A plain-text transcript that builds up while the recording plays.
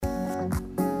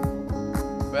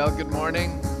Well, good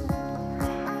morning.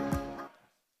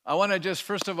 I want to just,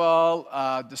 first of all,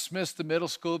 dismiss the middle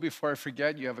school before I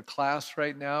forget. You have a class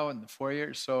right now in the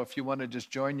foyer, so if you want to just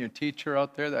join your teacher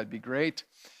out there, that'd be great.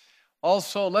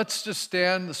 Also, let's just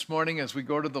stand this morning as we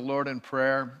go to the Lord in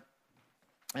prayer.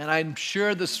 And I'm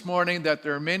sure this morning that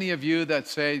there are many of you that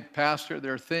say, Pastor,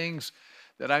 there are things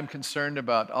that I'm concerned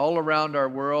about. All around our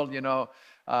world,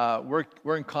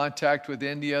 we're in contact with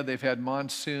India. They've had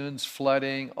monsoons,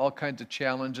 flooding, all kinds of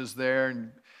challenges there.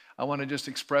 And I want to just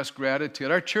express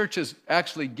gratitude. Our church has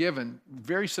actually given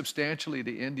very substantially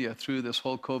to India through this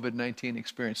whole COVID-19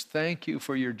 experience. Thank you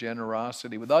for your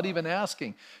generosity. Without even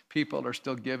asking, people are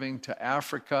still giving to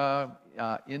Africa,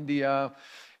 India,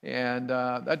 and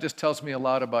that just tells me a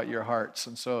lot about your hearts.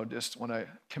 And so just want to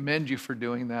commend you for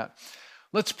doing that.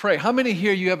 Let's pray. How many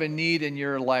here you have a need in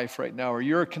your life right now, or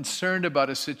you're concerned about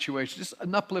a situation? Just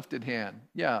an uplifted hand.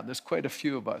 Yeah, there's quite a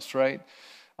few of us, right?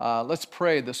 Let's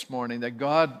pray this morning that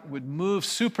God would move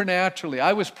supernaturally.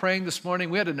 I was praying this morning.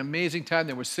 We had an amazing time.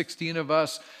 There were 16 of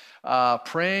us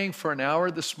praying for an hour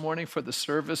this morning for the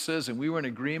services, and we were in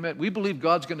agreement. We believe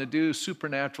God's going to do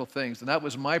supernatural things, and that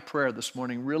was my prayer this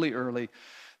morning really early,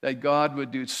 that God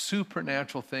would do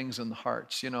supernatural things in the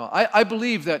hearts. I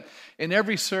believe that in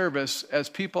every service, as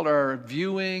people are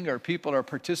viewing or people are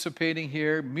participating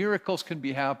here, miracles can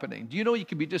be happening. Do you know you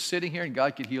can be just sitting here and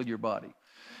God could heal your body?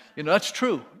 That's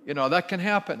true. That can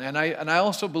happen. And I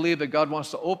also believe that God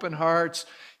wants to open hearts.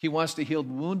 He wants to heal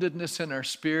woundedness in our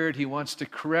spirit. He wants to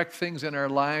correct things in our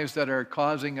lives that are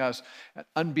causing us,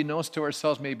 unbeknownst to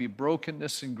ourselves, maybe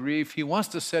brokenness and grief. He wants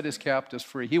to set his captives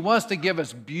free. He wants to give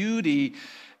us beauty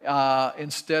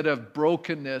instead of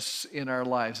brokenness in our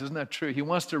lives. Isn't that true? He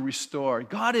wants to restore.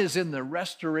 God is in the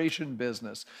restoration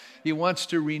business. He wants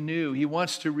to renew. He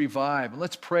wants to revive. And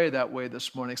let's pray that way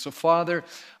this morning. So, Father,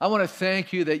 I want to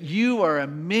thank you that you are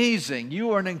amazing.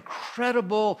 You are an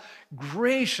incredible,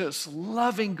 gracious,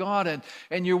 loving God.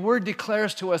 And your word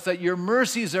declares to us that your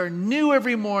mercies are new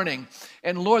every morning.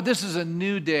 And Lord, this is a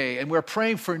new day. And we're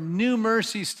praying for new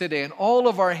mercies today. And all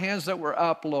of our hands that were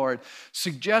up, Lord,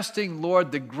 suggesting,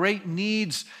 Lord, the great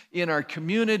needs in our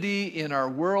community, in our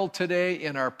world today,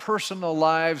 in our personal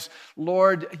lives.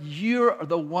 Lord, you're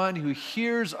the one who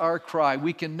hears our cry.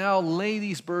 We can now lay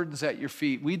these burdens at your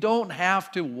feet. We don't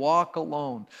have to walk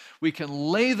alone. We can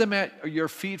lay them at your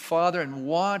feet, Father, and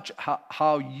watch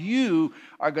how you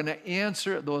are going to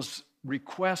answer those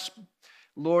requests,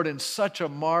 Lord, in such a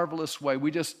marvelous way.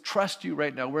 We just trust you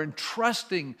right now. We're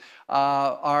entrusting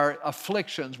our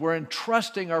afflictions. We're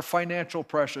entrusting our financial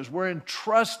pressures. We're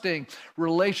entrusting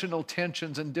relational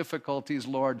tensions and difficulties,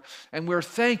 Lord. And we're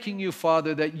thanking you,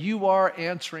 Father, that you are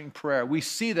answering prayer. We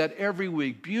see that every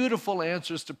week, beautiful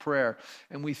answers to prayer.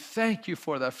 And we thank you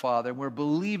for that, Father. And we're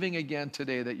believing again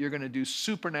today that you're going to do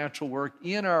supernatural work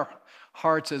in our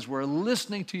hearts as we're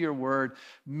listening to your word.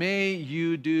 May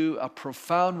you do a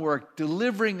profound work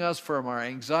delivering us from our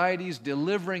anxieties,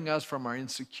 delivering us from our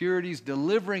insecurities,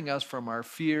 delivering us from our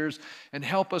fears, and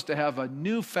help us to have a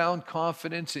newfound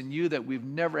confidence in you that we've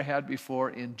never had before.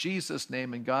 In Jesus'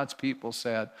 name, and God's people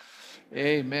said,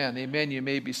 amen. Amen. You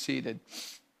may be seated.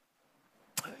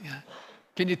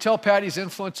 Can you tell Patty's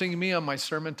influencing me on my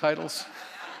sermon titles?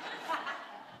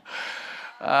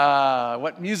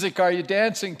 What music are you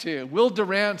dancing to? Will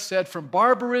Durant said, from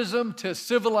barbarism to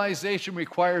civilization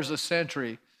requires a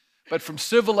century, but from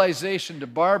civilization to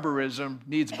barbarism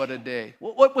needs but a day.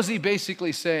 What was he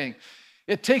basically saying?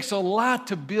 It takes a lot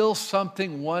to build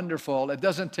something wonderful. It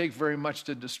doesn't take very much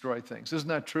to destroy things. Isn't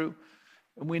that true?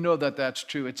 And we know that that's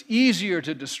true. It's easier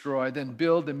to destroy than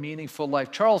build a meaningful life.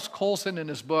 Charles Colson, in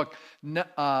his book,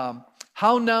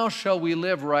 How Now Shall We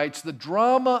Live, writes, the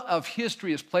drama of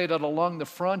history is played out along the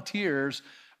frontiers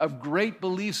of great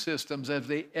belief systems as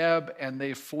they ebb and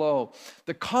they flow.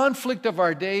 The conflict of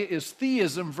our day is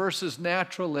theism versus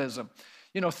naturalism.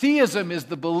 Theism is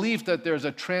the belief that there's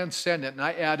a transcendent, and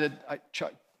I added,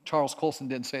 Charles Colson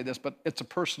didn't say this, but it's a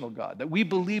personal God, that we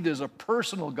believe there's a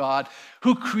personal God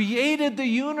who created the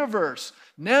universe.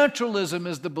 Naturalism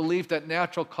is the belief that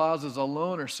natural causes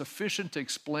alone are sufficient to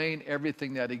explain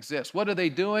everything that exists. What are they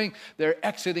doing? They're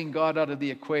exiting God out of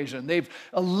the equation. They've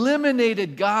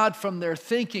eliminated God from their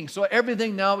thinking, so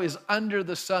everything now is under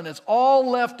the sun. It's all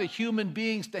left to human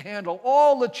beings to handle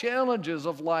all the challenges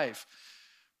of life.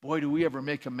 Boy, do we ever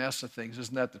make a mess of things.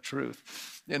 Isn't that the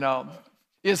truth?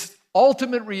 Is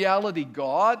ultimate reality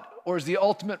God, or is the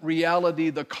ultimate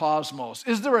reality the cosmos?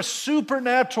 Is there a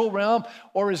supernatural realm,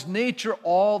 or is nature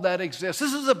all that exists?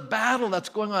 This is a battle that's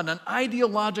going on, an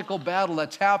ideological battle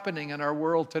that's happening in our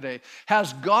world today.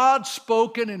 Has God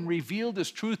spoken and revealed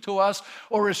His truth to us,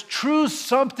 or is truth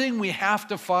something we have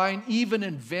to find, even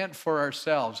invent for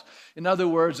ourselves? In other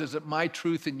words, is it my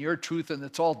truth and your truth, and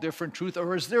it's all different truth,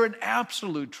 or is there an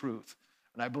absolute truth?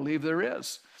 And I believe there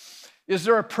is. Is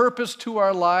there a purpose to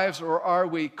our lives, or are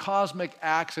we cosmic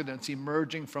accidents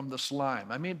emerging from the slime?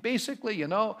 I mean, basically,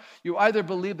 you either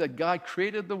believe that God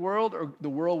created the world or the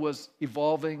world was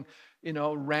evolving,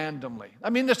 randomly. I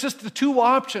mean, that's just the two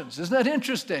options. Isn't that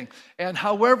interesting? And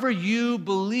however you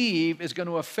believe is going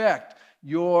to affect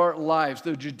your lives.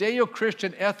 The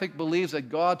Judeo-Christian ethic believes that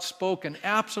God spoke an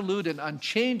absolute and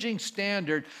unchanging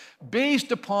standard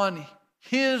based upon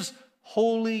His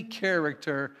holy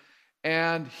character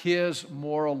and His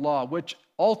moral law, which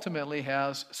ultimately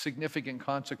has significant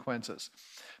consequences.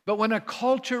 But when a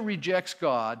culture rejects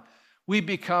God, we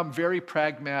become very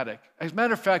pragmatic. As a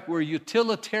matter of fact, we're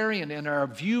utilitarian in our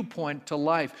viewpoint to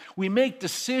life. We make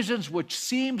decisions which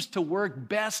seems to work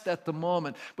best at the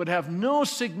moment, but have no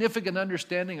significant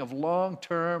understanding of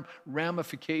long-term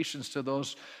ramifications to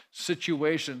those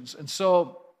situations. And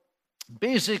so,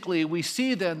 basically, we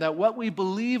see then that what we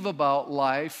believe about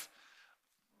life,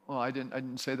 I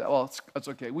didn't say that. Well, that's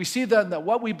okay. We see then that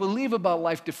what we believe about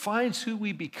life defines who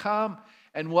we become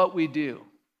and what we do.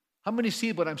 How many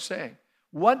see what I'm saying?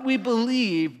 What we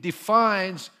believe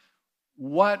defines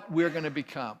what we're going to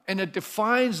become. And it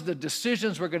defines the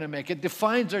decisions we're going to make. It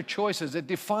defines our choices. It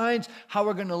defines how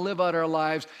we're going to live out our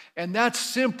lives. And that's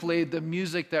simply the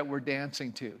music that we're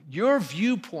dancing to. Your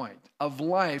viewpoint of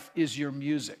life is your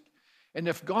music. And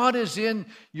if God is in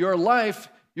your life,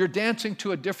 you're dancing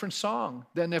to a different song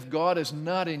than if God is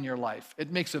not in your life.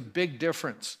 It makes a big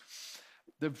difference.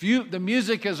 The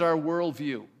music is our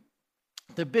worldview,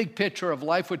 the big picture of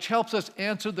life, which helps us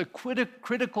answer the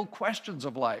critical questions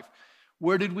of life.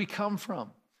 Where did we come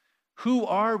from? Who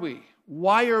are we?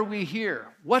 Why are we here?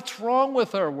 What's wrong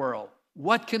with our world?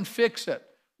 What can fix it?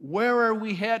 Where are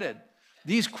we headed?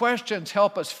 These questions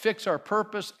help us fix our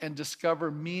purpose and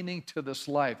discover meaning to this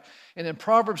life. And in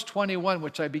Proverbs 21,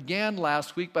 which I began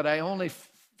last week, but I only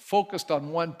focused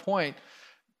on one point,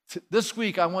 this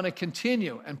week I want to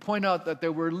continue and point out that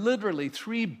there were literally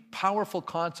three powerful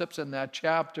concepts in that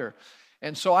chapter.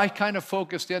 And so I kind of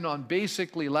focused in on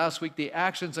basically last week the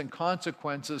actions and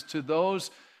consequences to those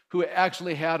who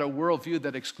actually had a worldview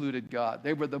that excluded God.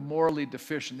 They were the morally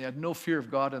deficient. They had no fear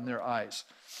of God in their eyes.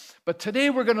 But today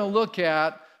we're going to look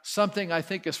at something I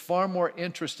think is far more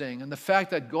interesting, and the fact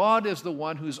that God is the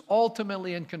one who's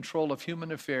ultimately in control of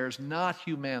human affairs, not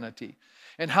humanity,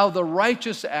 and how the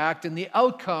righteous act and the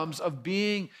outcomes of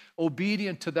being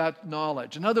obedient to that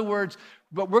knowledge. In other words,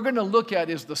 what we're going to look at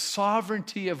is the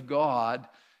sovereignty of God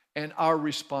and our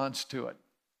response to it.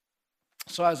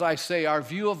 So as I say, our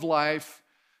view of life,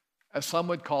 as some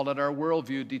would call it, our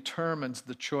worldview determines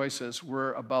the choices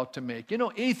we're about to make.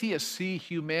 Atheists see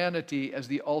humanity as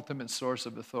the ultimate source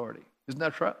of authority. Isn't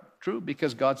that true?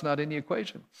 Because God's not in the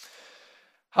equation.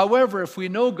 However, if we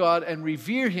know God and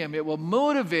revere Him, it will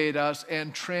motivate us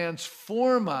and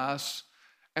transform us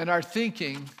and our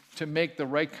thinking to make the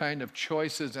right kind of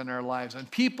choices in our lives. And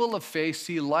people of faith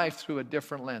see life through a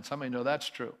different lens. How many know that's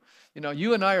true?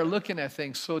 You and I are looking at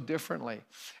things so differently.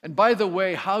 And by the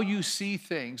way, how you see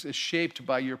things is shaped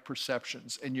by your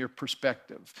perceptions and your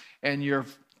perspective and your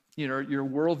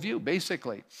worldview,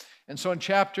 basically. And so in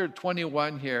chapter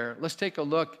 21 here, let's take a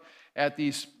look at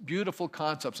these beautiful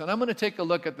concepts. And I'm going to take a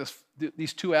look at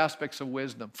these two aspects of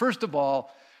wisdom. First of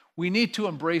all, we need to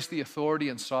embrace the authority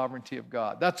and sovereignty of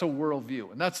God. That's a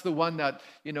worldview. And that's the one that,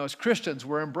 as Christians,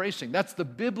 we're embracing. That's the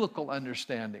biblical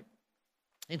understanding.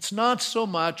 It's not so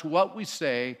much what we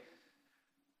say,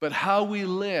 but how we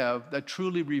live that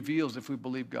truly reveals if we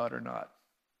believe God or not.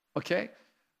 Okay?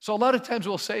 So a lot of times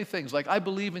we'll say things like, I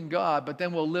believe in God, but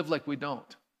then we'll live like we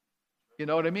don't. You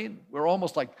know what I mean? We're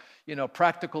almost like,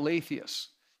 practical atheists.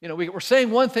 We're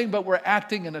saying one thing, but we're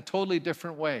acting in a totally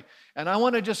different way. And I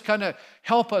want to just kind of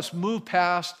help us move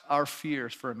past our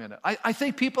fears for a minute. I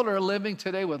think people are living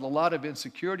today with a lot of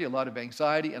insecurity, a lot of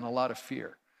anxiety, and a lot of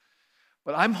fear.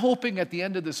 But I'm hoping at the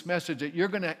end of this message that you're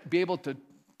going to be able to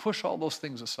push all those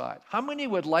things aside. How many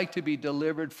would like to be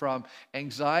delivered from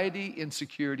anxiety,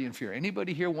 insecurity, and fear?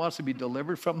 Anybody here wants to be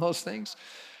delivered from those things?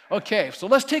 Okay, so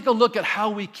let's take a look at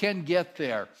how we can get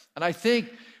there. And I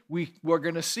think we're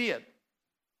going to see it.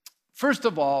 First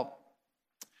of all,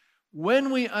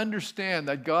 When we understand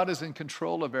that God is in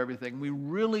control of everything, we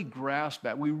really grasp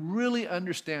that. We really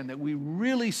understand that. We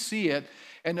really see it,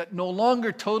 and it no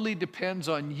longer totally depends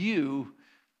on you,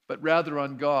 but rather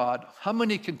on God. How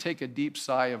many can take a deep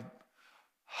sigh of,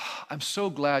 I'm so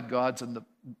glad God's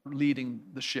leading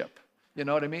the ship? You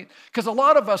know what I mean? Because a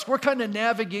lot of us, we're kind of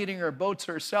navigating our boats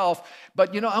ourselves,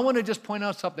 but I want to just point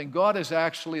out something. God is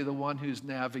actually the one who's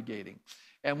navigating.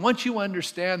 And once you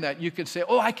understand that, you can say,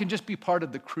 oh, I can just be part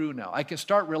of the crew now. I can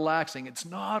start relaxing. It's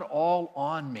not all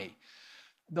on me.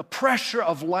 The pressure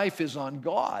of life is on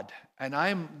God, and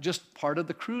I'm just part of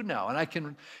the crew now.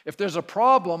 And if there's a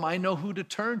problem, I know who to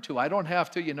turn to. I don't have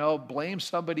to, blame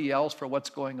somebody else for what's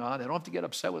going on. I don't have to get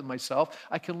upset with myself.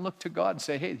 I can look to God and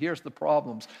say, hey, here's the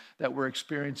problems that we're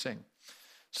experiencing.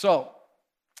 So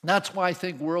that's why I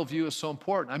think worldview is so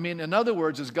important. I mean, in other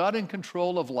words, is God in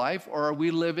control of life, or are we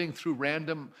living through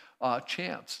random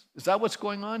chance? Is that what's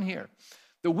going on here?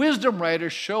 The wisdom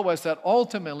writers show us that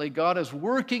ultimately God is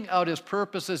working out his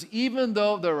purposes, even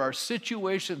though there are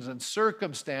situations and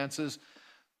circumstances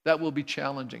that will be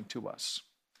challenging to us.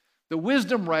 The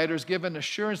wisdom writers give an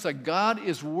assurance that God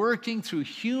is working through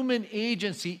human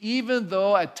agency, even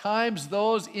though at times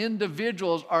those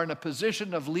individuals are in a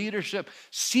position of leadership,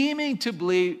 seeming to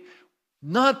believe,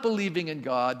 not believing in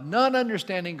God, not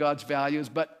understanding God's values,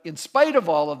 but in spite of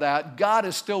all of that, God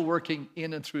is still working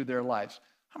in and through their lives.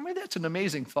 I mean, that's an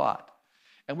amazing thought.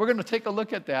 And we're going to take a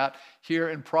look at that here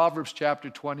in Proverbs chapter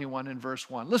 21 and verse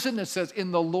 1. Listen, it says,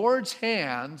 in the Lord's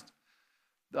hand,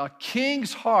 the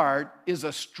king's heart is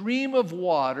a stream of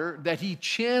water that he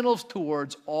channels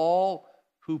towards all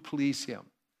who please him.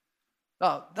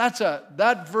 Now,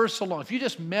 that verse alone, if you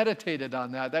just meditated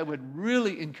on that, that would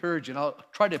really encourage you. And I'll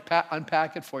try to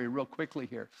unpack it for you real quickly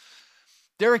here.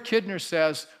 Derek Kidner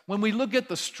says, when we look at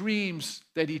the streams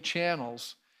that he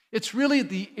channels, it's really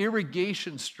the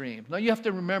irrigation stream. Now you have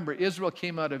to remember, Israel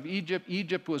came out of Egypt.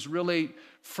 Egypt was really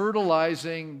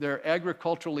fertilizing their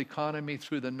agricultural economy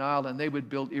through the Nile, and they would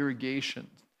build irrigation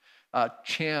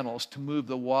channels to move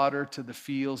the water to the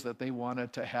fields that they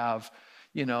wanted to have,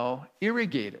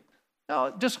 irrigated. Now,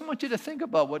 just want you to think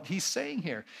about what he's saying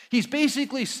here. He's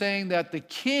basically saying that the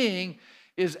king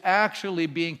is actually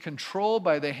being controlled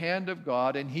by the hand of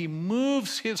God, and he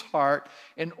moves his heart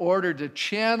in order to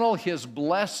channel his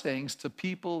blessings to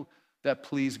people that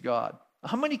please God.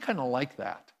 How many kind of like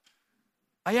that?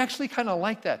 I actually kind of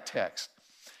like that text.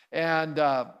 And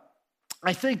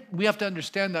I think we have to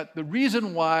understand that the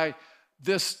reason why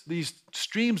these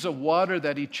streams of water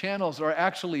that he channels are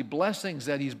actually blessings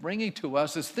that he's bringing to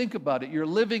us is, think about it. You're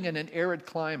living in an arid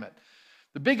climate.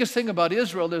 The biggest thing about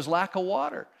Israel is lack of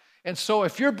water. And so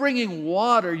if you're bringing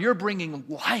water, you're bringing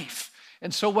life.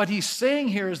 And so what he's saying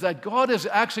here is that God is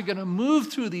actually going to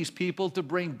move through these people to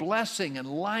bring blessing and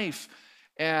life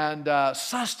and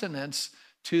sustenance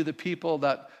to the people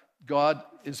that God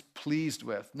is pleased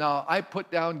with. Now, I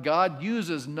put down God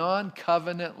uses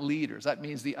non-covenant leaders. That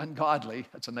means the ungodly.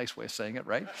 That's a nice way of saying it,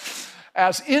 right?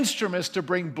 As instruments to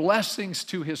bring blessings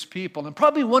to his people. And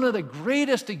probably one of the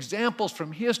greatest examples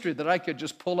from history that I could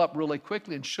just pull up really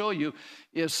quickly and show you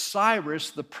is Cyrus,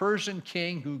 the Persian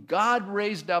king, who God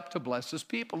raised up to bless his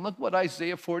people. Look what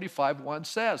Isaiah 45:1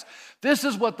 says. This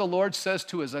is what the Lord says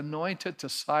to his anointed, to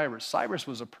Cyrus. Cyrus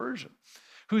was a Persian,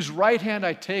 whose right hand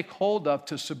I take hold of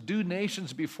to subdue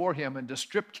nations before him and to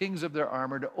strip kings of their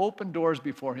armor, to open doors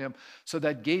before him so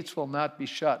that gates will not be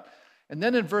shut. And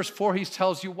then in verse 4, he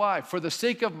tells you why. For the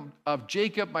sake of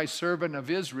Jacob, my servant of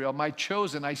Israel, my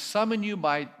chosen, I summon you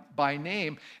by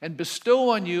name and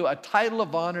bestow on you a title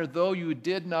of honor, though you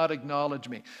did not acknowledge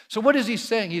me. So what is he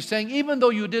saying? He's saying, even though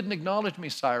you didn't acknowledge me,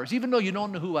 Cyrus, even though you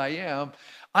don't know who I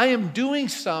am doing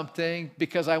something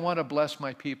because I want to bless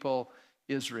my people,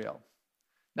 Israel.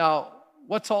 Now,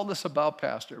 what's all this about,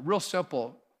 Pastor? Real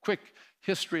simple, quick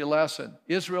history lesson.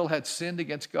 Israel had sinned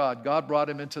against God. God brought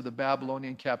him into the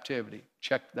Babylonian captivity.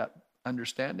 Check that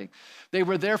understanding. They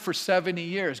were there for 70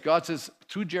 years. God says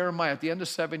through Jeremiah, at the end of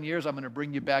 7 years, I'm going to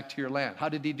bring you back to your land. How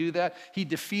did he do that? He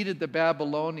defeated the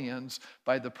Babylonians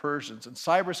by the Persians. And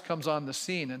Cyrus comes on the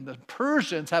scene, and the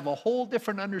Persians have a whole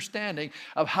different understanding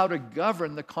of how to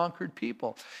govern the conquered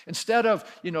people. Instead of,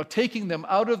 taking them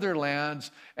out of their lands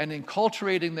and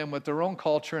enculturating them with their own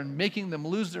culture and making them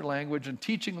lose their language and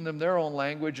teaching them their own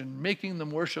language and making them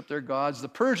worship their gods, the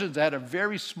Persians had a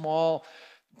very small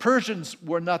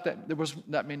there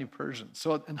wasn't that many Persians.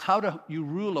 So, and how do you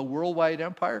rule a worldwide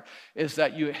empire? Is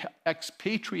that you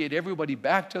expatriate everybody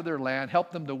back to their land,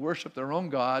 help them to worship their own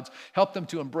gods, help them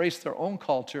to embrace their own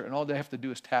culture, and all they have to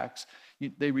do is tax.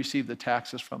 They receive the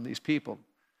taxes from these people.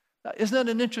 Isn't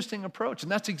that an interesting approach?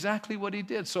 And that's exactly what he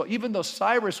did. So even though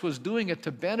Cyrus was doing it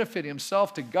to benefit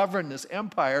himself, to govern this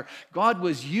empire, God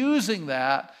was using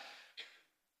that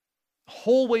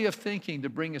whole way of thinking to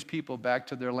bring his people back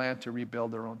to their land to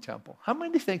rebuild their own temple. How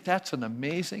many think that's an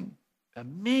amazing,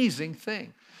 amazing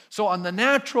thing? So on the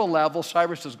natural level,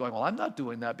 Cyrus is going, well, I'm not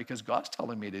doing that because God's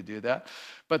telling me to do that.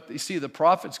 But you see, the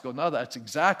prophets go, no, that's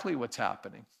exactly what's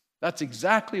happening. That's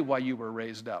exactly why you were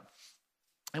raised up.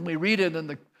 And we read it in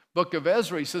the book of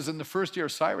Ezra. He says, in the first year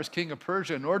of Cyrus, king of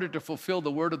Persia, in order to fulfill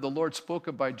the word of the Lord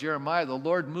spoken by Jeremiah, the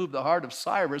Lord moved the heart of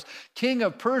Cyrus, king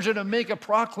of Persia, to make a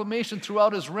proclamation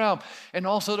throughout his realm and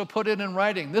also to put it in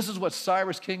writing. This is what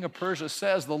Cyrus, king of Persia,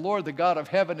 says: the Lord, the God of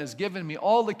heaven, has given me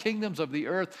all the kingdoms of the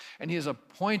earth, and he has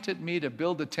appointed me to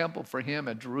build a temple for him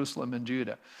at Jerusalem and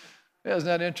Judah. Isn't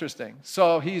that interesting?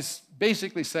 So he's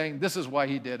basically saying this is why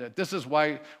he did it. This is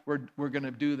why we're going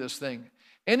to do this thing.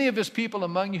 Any of his people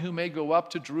among you who may go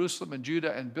up to Jerusalem and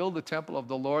Judah and build the temple of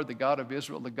the Lord, the God of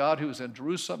Israel, the God who is in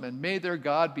Jerusalem, and may their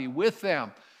God be with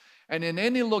them. And in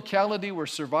any locality where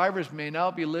survivors may now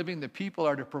be living, the people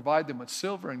are to provide them with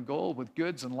silver and gold, with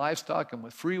goods and livestock, and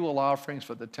with freewill offerings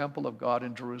for the temple of God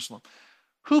in Jerusalem.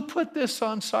 Who put this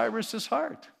on Cyrus's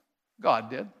heart? God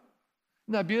did. Isn't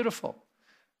that beautiful?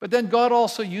 But then God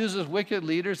also uses wicked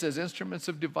leaders as instruments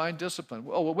of divine discipline.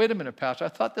 Oh, well, wait a minute, Pastor. I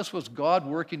thought this was God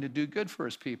working to do good for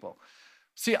his people.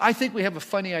 See, I think we have a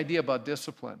funny idea about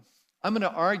discipline. I'm going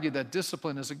to argue that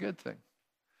discipline is a good thing.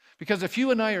 Because if you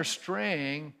and I are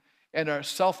straying and are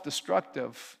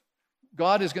self-destructive,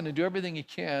 God is going to do everything he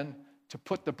can to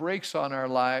put the brakes on our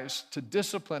lives, to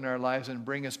discipline our lives, and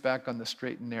bring us back on the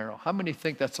straight and narrow. How many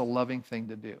think that's a loving thing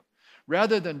to do?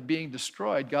 Rather than being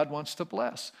destroyed, God wants to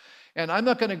bless. And I'm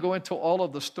not going to go into all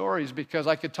of the stories because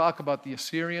I could talk about the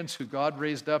Assyrians who God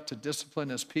raised up to discipline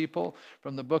his people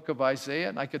from the book of Isaiah,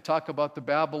 and I could talk about the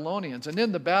Babylonians. And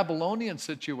in the Babylonian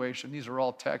situation, these are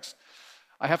all texts,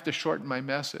 I have to shorten my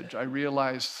message. I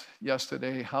realized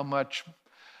yesterday how much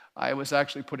I was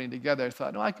actually putting together. I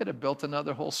thought, no, I could have built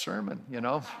another whole sermon, you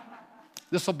know.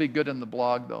 This will be good in the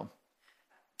blog, though.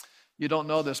 You don't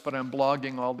know this, but I'm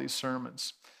blogging all these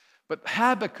sermons. But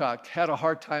Habakkuk had a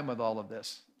hard time with all of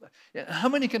this. How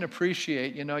many can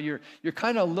appreciate, you know, you're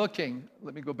kind of looking,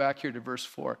 let me go back here to verse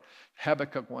 4,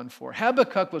 Habakkuk 1:4.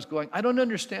 Habakkuk was going, I don't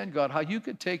understand, God, how you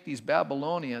could take these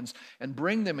Babylonians and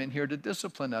bring them in here to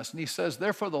discipline us. And he says,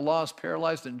 therefore the law is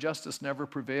paralyzed and justice never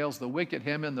prevails. The wicked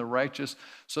hem in the righteous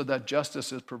so that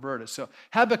justice is perverted. So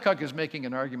Habakkuk is making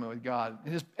an argument with God.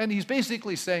 And he's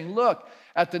basically saying, look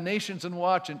at the nations and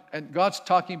watch. And God's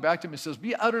talking back to him and says,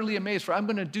 be utterly amazed, for I'm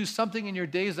going to do something in your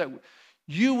days that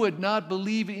you would not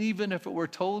believe even if it were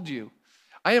told you.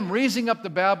 I am raising up the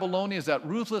Babylonians, that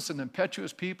ruthless and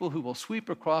impetuous people who will sweep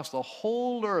across the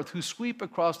whole earth, to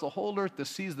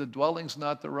seize the dwellings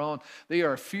not their own. They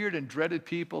are a feared and dreaded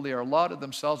people. They are lauded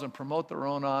themselves and promote their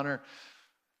own honor.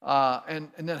 And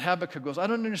then Habakkuk goes, I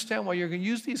don't understand why you're going to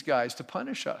use these guys to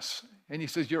punish us. And he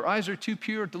says, your eyes are too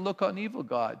pure to look on evil,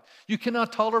 God. You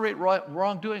cannot tolerate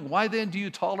wrongdoing. Why then do you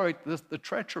tolerate the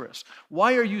treacherous?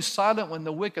 Why are you silent when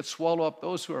the wicked swallow up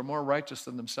those who are more righteous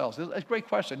than themselves? It's a great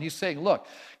question. He's saying, look,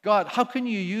 God, how can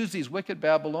you use these wicked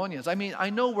Babylonians? I mean, I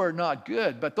know we're not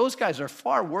good, but those guys are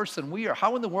far worse than we are.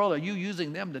 How in the world are you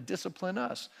using them to discipline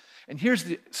us? And here's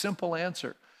the simple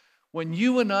answer. When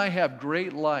you and I have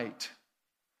great light,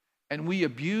 and we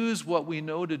abuse what we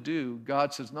know to do,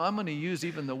 God says, no, I'm going to use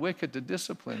even the wicked to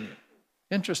discipline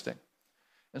you. Interesting.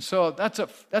 And so that's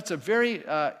a very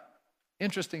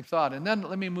interesting thought. And then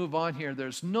let me move on here.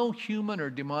 There's no human or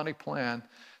demonic plan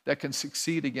that can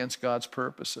succeed against God's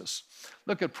purposes.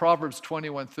 Look at Proverbs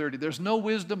 21:30. There's no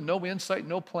wisdom, no insight,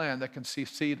 no plan that can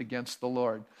succeed against the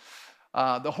Lord.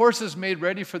 The horse is made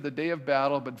ready for the day of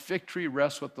battle, but victory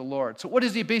rests with the Lord. So what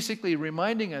is he basically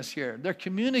reminding us here? They're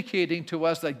communicating to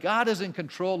us that God is in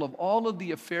control of all of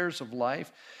the affairs of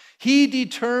life. He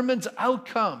determines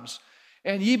outcomes.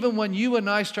 And even when you and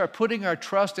I start putting our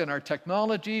trust in our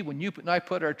technology, when you and I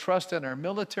put our trust in our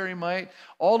military might,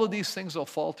 all of these things will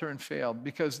falter and fail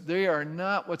because they are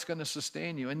not what's going to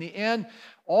sustain you. In the end,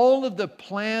 all of the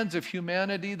plans of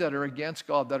humanity that are against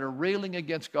God, that are railing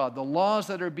against God, the laws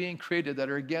that are being created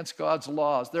that are against God's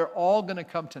laws, they're all going to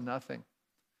come to nothing.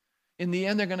 In the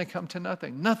end, they're going to come to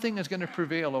nothing. Nothing is going to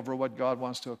prevail over what God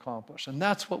wants to accomplish. And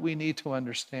that's what we need to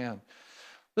understand.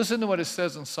 Listen to what it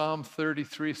says in Psalm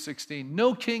 33:16.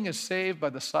 No king is saved by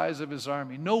the size of his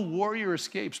army. No warrior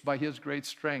escapes by his great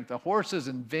strength. A horse is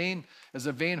a vain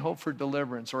hope for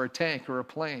deliverance, or a tank or a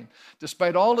plane.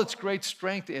 Despite all its great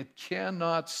strength, it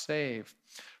cannot save.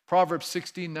 Proverbs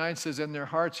 16:9 says, in their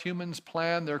hearts humans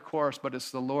plan their course, but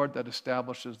it's the Lord that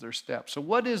establishes their steps. So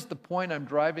what is the point I'm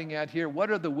driving at here?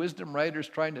 What are the wisdom writers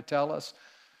trying to tell us?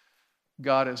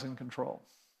 God is in control.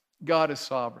 God is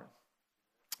sovereign.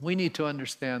 We need to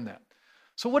understand that.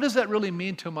 So what does that really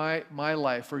mean to my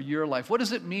life or your life? What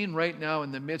does it mean right now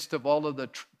in the midst of all of the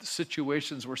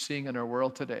situations we're seeing in our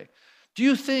world today? Do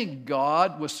you think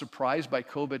God was surprised by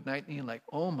COVID-19? Like,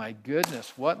 oh my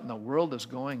goodness, what in the world is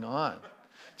going on?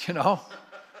 You know?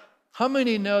 How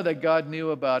many know that God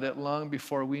knew about it long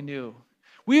before we knew?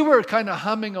 We were kind of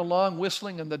humming along,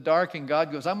 whistling in the dark, and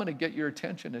God goes, I'm going to get your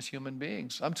attention as human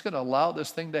beings. I'm just going to allow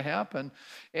this thing to happen.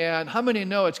 And how many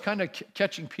know it's kind of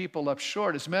catching people up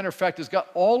short? As a matter of fact, it's got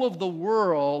all of the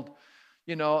world,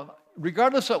 you know,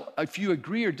 regardless of if you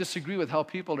agree or disagree with how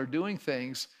people are doing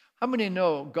things, how many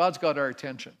know God's got our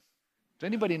attention? Does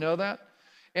anybody know that?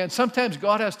 And sometimes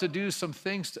God has to do some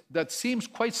things that seems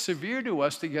quite severe to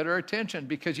us to get our attention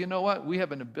because you know what? We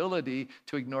have an ability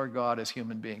to ignore God as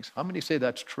human beings. How many say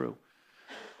that's true?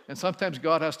 And sometimes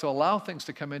God has to allow things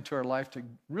to come into our life to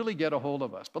really get a hold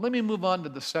of us. But let me move on to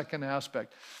the second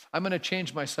aspect. I'm going to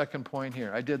change my second point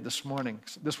here. I did this morning.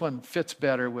 This one fits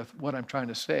better with what I'm trying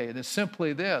to say. And it's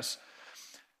simply this.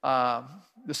 The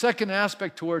second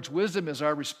aspect towards wisdom is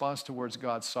our response towards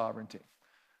God's sovereignty.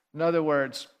 In other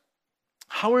words,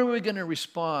 how are we going to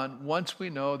respond once we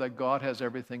know that God has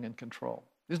everything in control?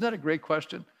 Isn't that a great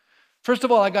question? First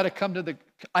of all,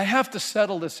 I have to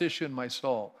settle this issue in my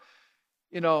soul.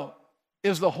 You know,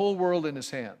 is the whole world in his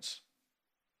hands?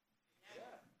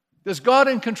 Is God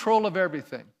in control of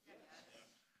everything?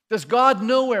 Does God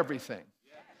know everything?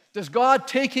 Does God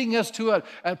taking us to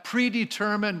a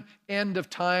predetermined end of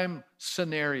time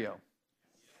scenario?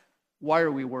 Why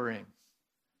are we worrying?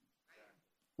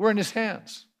 We're in his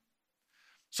hands.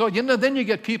 So, you know, then you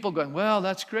get people going, well,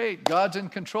 that's great. God's in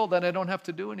control. Then I don't have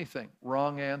to do anything.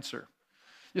 Wrong answer.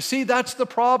 You see, that's the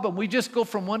problem. We just go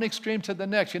from one extreme to the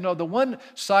next. You know, the one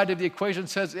side of the equation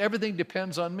says everything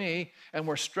depends on me, and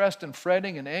we're stressed and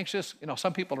fretting and anxious. You know,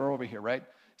 some people are over here, right?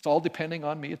 It's all depending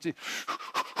on me.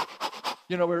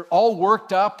 You know, we're all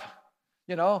worked up,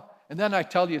 you know. And then I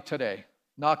tell you today,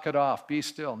 knock it off. Be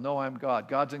still. Know I'm God.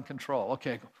 God's in control.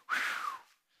 Okay.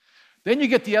 Then you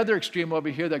get the other extreme over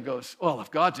here that goes, well,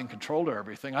 if God's in control of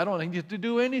everything, I don't need to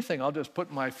do anything. I'll just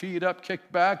put my feet up,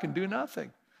 kick back, and do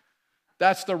nothing.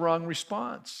 That's the wrong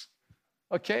response.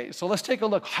 Okay, so let's take a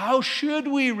look. How should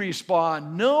we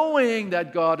respond knowing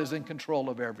that God is in control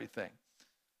of everything?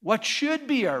 What should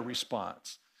be our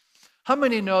response? How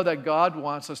many know that God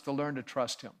wants us to learn to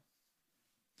trust him?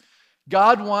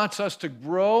 God wants us to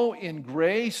grow in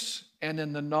grace and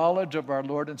in the knowledge of our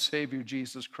Lord and Savior,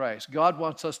 Jesus Christ. God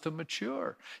wants us to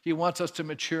mature. He wants us to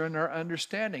mature in our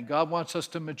understanding. God wants us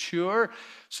to mature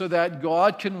so that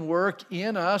God can work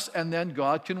in us and then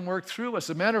God can work through us. As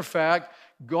a matter of fact,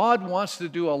 God wants to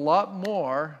do a lot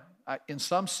more, in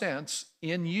some sense,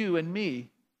 in you and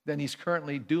me than he's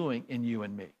currently doing in you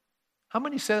and me. How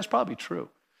many say that's probably true?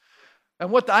 And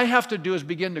what I have to do is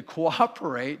begin to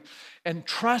cooperate and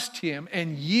trust him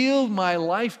and yield my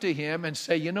life to him and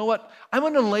say, you know what? I'm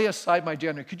going to lay aside my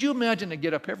agenda. Could you imagine to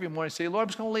get up every morning and say, Lord, I'm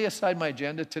just going to lay aside my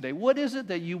agenda today. What is it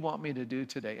that you want me to do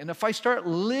today? And if I start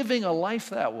living a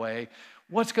life that way,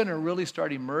 what's going to really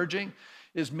start emerging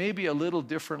is maybe a little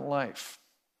different life.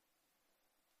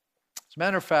 As a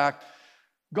matter of fact,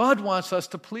 God wants us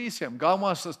to please him. God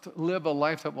wants us to live a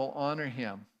life that will honor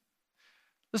him.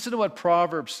 Listen to what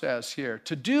Proverbs says here.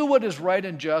 To do what is right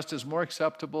and just is more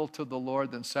acceptable to the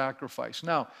Lord than sacrifice.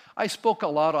 Now, I spoke a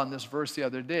lot on this verse the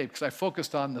other day because I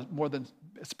focused on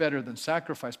it's better than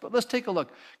sacrifice. But let's take a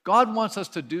look. God wants us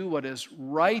to do what is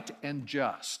right and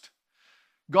just.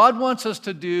 God wants us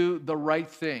to do the right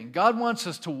thing. God wants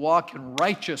us to walk in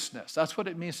righteousness. That's what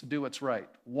it means to do what's right.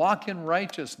 Walk in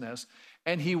righteousness.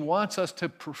 And he wants us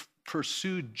to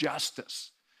pursue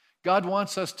justice. God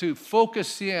wants us to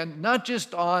focus in not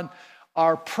just on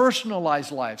our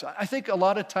personalized lives. I think a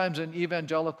lot of times in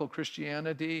evangelical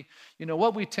Christianity, you know,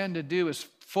 what we tend to do is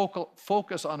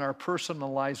focus on our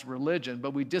personalized religion,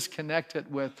 but we disconnect it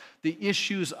with the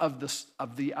issues of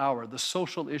the hour, the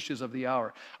social issues of the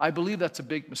hour. I believe that's a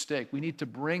big mistake. We need to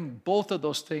bring both of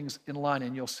those things in line,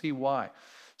 and you'll see why.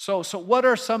 So what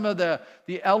are some of the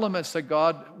elements that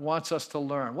God wants us to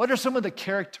learn? What are some of the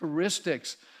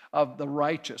characteristics of the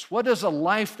righteous? What does a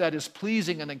life that is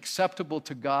pleasing and acceptable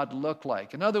to God look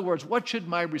like? In other words, what should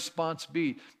my response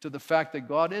be to the fact that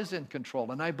God is in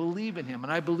control and I believe in him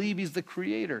and I believe he's the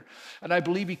creator and I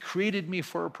believe he created me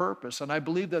for a purpose and I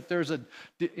believe that there's a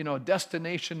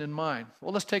destination in mind?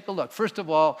 Well, let's take a look. First of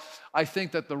all, I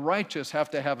think that the righteous have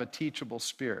to have a teachable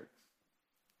spirit.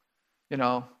 You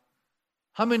know,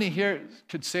 How many here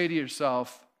could say to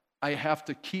yourself, I have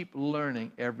to keep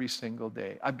learning every single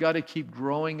day. I've got to keep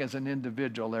growing as an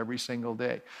individual every single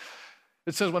day.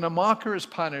 It says, when a mocker is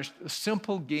punished, the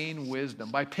simple gain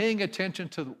wisdom. By paying attention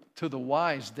to the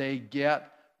wise, they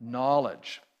get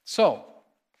knowledge. So,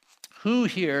 who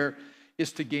here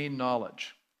is to gain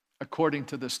knowledge, according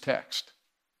to this text?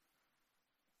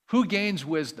 Who gains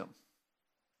wisdom?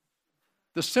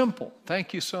 The simple.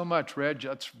 Thank you so much, Reg.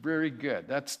 That's very good.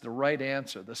 That's the right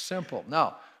answer, the simple.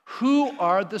 Now, who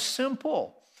are the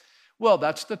simple? Well,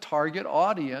 that's the target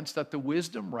audience that the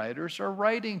wisdom writers are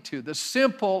writing to. The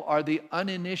simple are the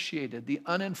uninitiated, the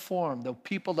uninformed, the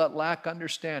people that lack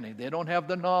understanding. They don't have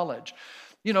the knowledge.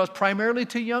 You know, it's primarily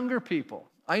to younger people.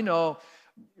 I know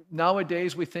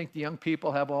nowadays we think the young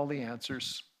people have all the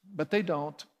answers, but they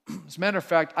don't. As a matter of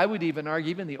fact, I would even argue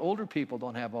even the older people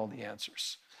don't have all the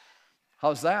answers.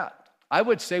 How's that? I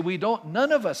would say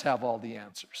none of us have all the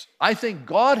answers. I think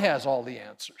God has all the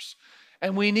answers.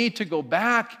 And we need to go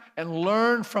back and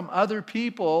learn from other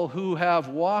people who have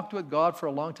walked with God for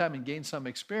a long time and gained some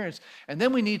experience. And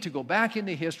then we need to go back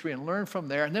into history and learn from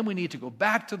there. And then we need to go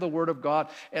back to the Word of God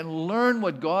and learn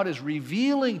what God is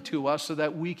revealing to us so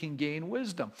that we can gain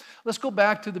wisdom. Let's go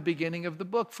back to the beginning of the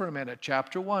book for a minute.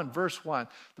 Chapter 1, verse 1.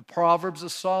 The Proverbs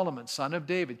of Solomon, son of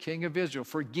David, king of Israel,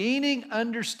 for gaining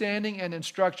understanding and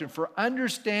instruction, for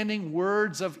understanding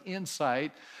words of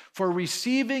insight, for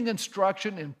receiving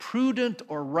instruction in prudent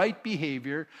or right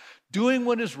behavior, doing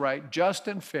what is right, just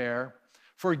and fair,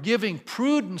 for giving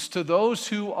prudence to those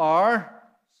who are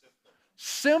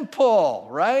simple,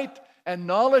 right? And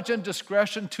knowledge and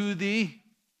discretion to the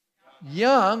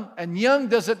young. And young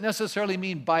doesn't necessarily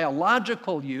mean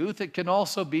biological youth. It can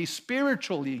also be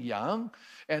spiritually young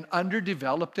and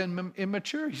underdeveloped and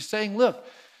immature. He's saying, look,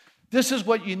 this is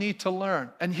what you need to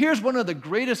learn. And here's one of the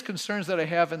greatest concerns that I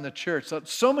have in the church.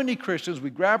 So many Christians, we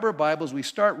grab our Bibles, we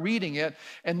start reading it,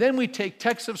 and then we take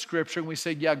texts of Scripture and we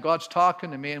say, yeah, God's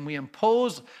talking to me, and we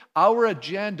impose our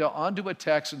agenda onto a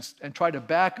text and try to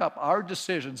back up our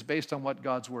decisions based on what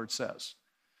God's Word says.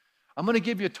 I'm going to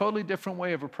give you a totally different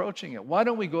way of approaching it. Why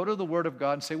don't we go to the Word of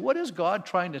God and say, what is God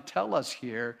trying to tell us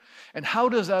here? And how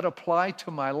does that apply to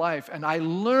my life? And I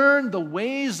learn the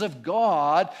ways of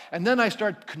God, and then I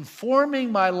start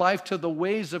conforming my life to the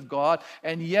ways of God.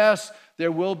 And yes,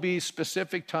 there will be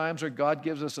specific times where God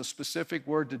gives us a specific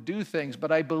word to do things,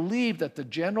 but I believe that the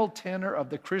general tenor of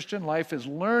the Christian life is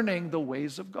learning the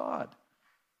ways of God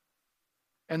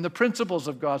and the principles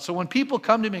of God. So when people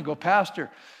come to me and go,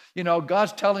 Pastor, you know,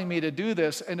 God's telling me to do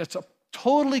this, and it's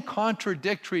totally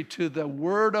contradictory to the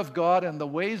Word of God and the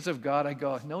ways of God, I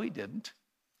go, no, He didn't.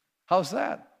 How's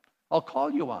that? I'll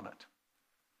call you on it.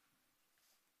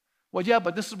 Well, yeah,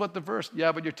 but this is what the verse,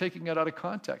 yeah, but you're taking it out of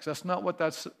context. That's not what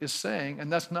that is saying, and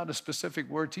that's not a specific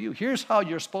word to you. Here's how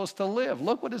you're supposed to live.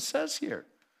 Look what it says here,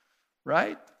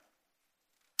 right?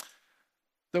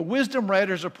 The wisdom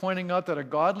writers are pointing out that a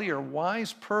godly or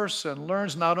wise person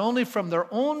learns not only from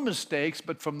their own mistakes,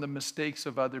 but from the mistakes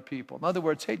of other people. In other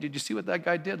words, hey, did you see what that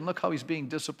guy did? And look how he's being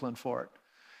disciplined for it.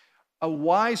 A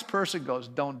wise person goes,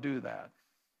 don't do that,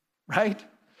 right?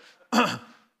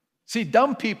 See,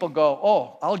 dumb people go,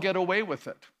 oh, I'll get away with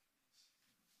it.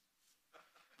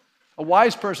 A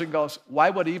wise person goes, why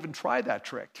would I even try that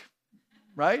trick,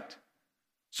 right?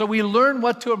 So we learn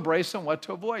what to embrace and what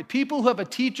to avoid. People who have a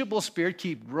teachable spirit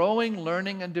keep growing,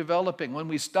 learning, and developing. When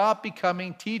we stop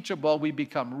becoming teachable, we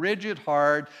become rigid,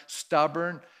 hard,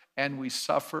 stubborn, and we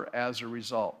suffer as a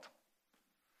result.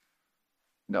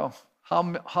 No, how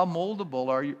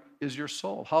moldable is your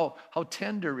soul? How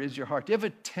tender is your heart? Do you have a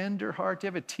tender heart? Do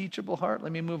you have a teachable heart?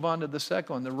 Let me move on to the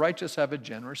second one. The righteous have a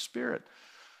generous spirit.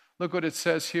 Look what it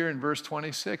says here in verse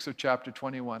 26 of chapter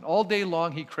 21. All day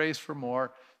long he craves for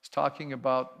more. It's talking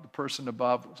about the person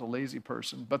above, it's a lazy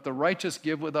person. But the righteous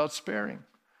give without sparing.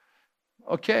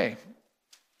 Okay.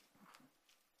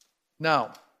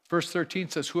 Now, verse 13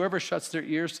 says, whoever shuts their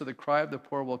ears to the cry of the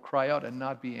poor will cry out and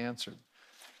not be answered.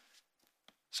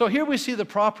 So here we see the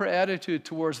proper attitude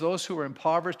towards those who are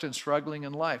impoverished and struggling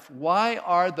in life. Why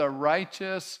are the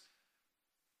righteous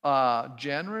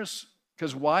generous?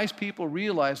 Because wise people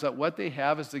realize that what they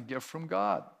have is a gift from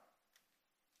God.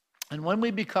 And when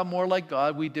we become more like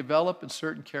God, we develop in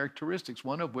certain characteristics,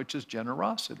 one of which is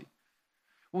generosity.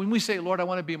 When we say, Lord, I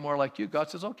want to be more like you, God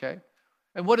says, okay.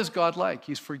 And what is God like?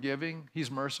 He's forgiving,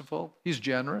 He's merciful, He's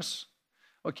generous.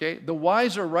 Okay, the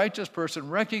wise or righteous person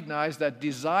recognizes that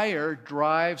desire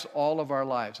drives all of our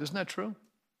lives. Isn't that true?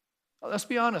 Let's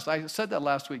be honest. I said that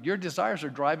last week. Your desires are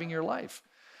driving your life.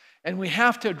 And we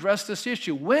have to address this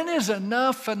issue. When is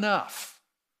enough enough?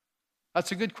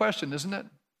 That's a good question, isn't it?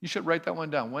 You should write that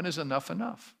one down. When is enough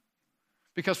enough?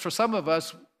 Because for some of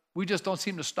us, we just don't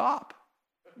seem to stop.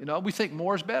 We think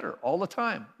more is better all the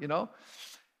time,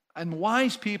 And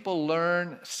wise people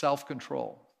learn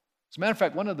self-control. As a matter of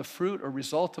fact, one of the fruit or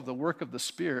result of the work of the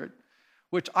Spirit,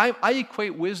 which I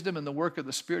equate wisdom and the work of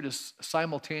the Spirit as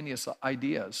simultaneous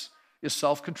ideas, is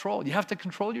self-control. You have to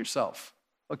control yourself,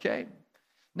 okay?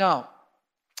 Now,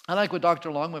 I like what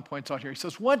Dr. Longman points out here. He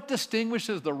says, what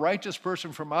distinguishes the righteous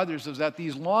person from others is that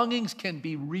these longings can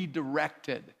be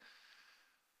redirected.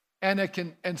 And it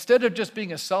can, instead of just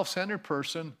being a self-centered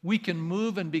person, we can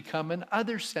move and become an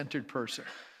other-centered person.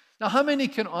 Now, how many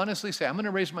can honestly say, I'm going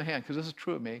to raise my hand because this is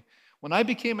true of me. When I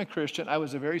became a Christian, I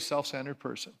was a very self-centered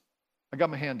person. I got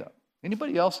my hand up.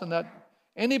 Anybody else in that?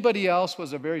 Anybody else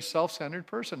was a very self-centered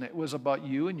person. It was about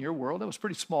you and your world. It was a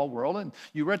pretty small world, and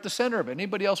you were at the center of it.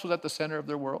 Anybody else was at the center of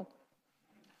their world?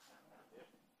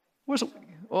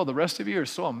 Oh, the rest of you are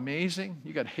so amazing.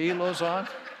 You got halos on.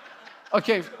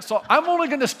 Okay, so I'm only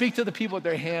going to speak to the people with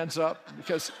their hands up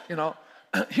because,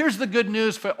 here's the good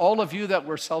news for all of you that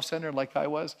were self-centered like I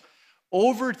was.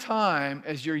 Over time,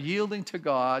 as you're yielding to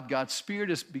God, God's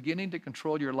Spirit is beginning to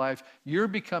control your life. You're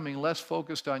becoming less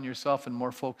focused on yourself and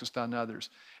more focused on others.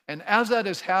 And as that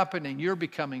is happening, you're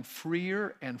becoming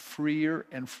freer and freer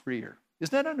and freer.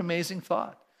 Isn't that an amazing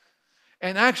thought?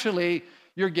 And actually,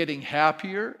 you're getting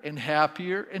happier and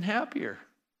happier and happier.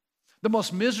 The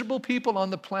most miserable people on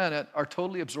the planet are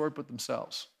totally absorbed with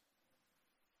themselves.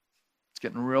 It's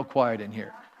getting real quiet in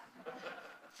here.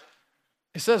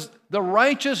 It says, the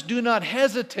righteous do not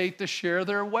hesitate to share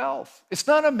their wealth. It's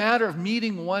not a matter of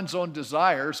meeting one's own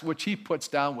desires, which he puts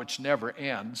down, which never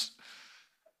ends,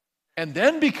 and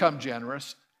then become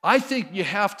generous. I think you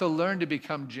have to learn to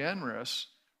become generous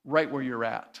right where you're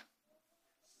at.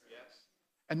 Yes.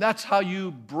 And that's how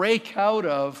you break out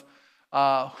of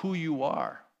who you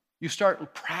are. You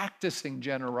start practicing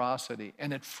generosity,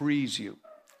 and it frees you.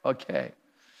 Okay.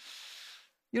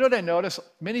 You know what I notice?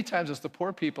 Many times it's the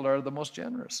poor people are the most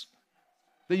generous.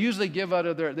 They usually give out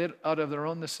of their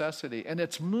own necessity, and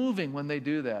it's moving when they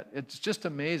do that. It's just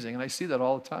amazing, and I see that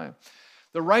all the time.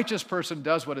 The righteous person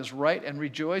does what is right and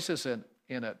rejoices in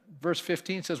it. Verse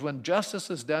 15 says, when justice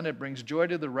is done, it brings joy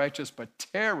to the righteous, but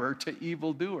terror to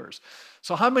evildoers.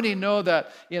 So how many know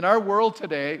that in our world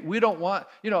today, we don't want,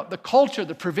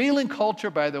 the prevailing culture,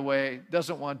 by the way,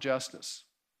 doesn't want justice,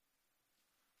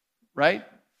 right?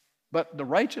 But the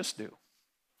righteous do,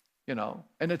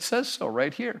 and it says so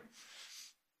right here.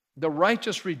 The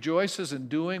righteous rejoices in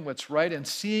doing what's right and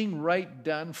seeing right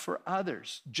done for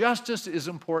others. Justice is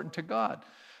important to God.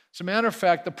 As a matter of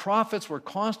fact, the prophets were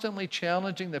constantly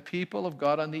challenging the people of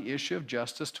God on the issue of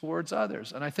justice towards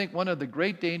others. And I think one of the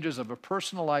great dangers of a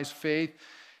personalized faith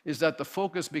is that the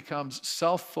focus becomes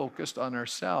self-focused on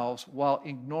ourselves while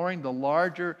ignoring the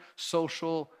larger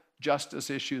social justice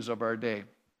issues of our day.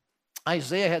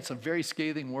 Isaiah had some very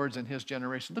scathing words in his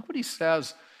generation. Look what he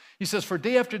says. He says, for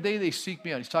day after day they seek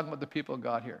me out. He's talking about the people of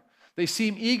God here. They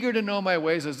seem eager to know my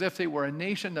ways as if they were a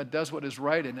nation that does what is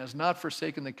right and has not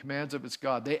forsaken the commands of its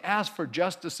God. They ask for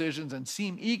just decisions and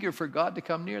seem eager for God to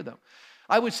come near them.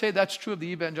 I would say that's true of the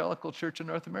evangelical church in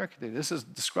North America today. This is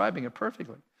describing it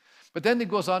perfectly. But then he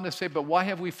goes on to say, but why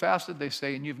have we fasted, they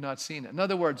say, and you've not seen it? In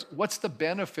other words, what's the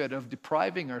benefit of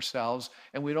depriving ourselves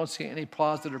and we don't see any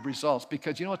positive results?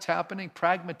 Because you know what's happening?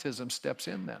 Pragmatism steps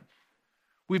in then.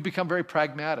 We've become very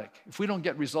pragmatic. If we don't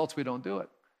get results, we don't do it.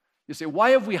 You say,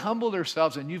 why have we humbled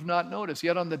ourselves and you've not noticed?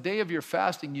 Yet on the day of your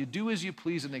fasting, you do as you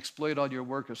please and exploit all your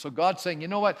workers. So God's saying, you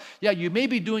know what? Yeah, you may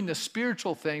be doing the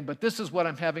spiritual thing, but this is what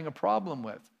I'm having a problem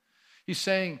with. He's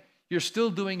saying, you're still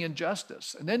doing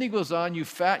injustice. And then he goes on, your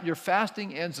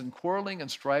fasting ends in quarreling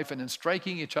and strife and in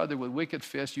striking each other with wicked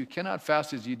fists. You cannot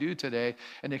fast as you do today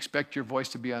and expect your voice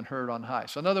to be unheard on high.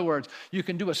 So in other words, you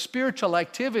can do a spiritual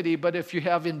activity, but if you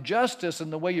have injustice in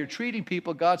the way you're treating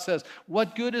people, God says,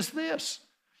 what good is this?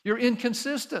 You're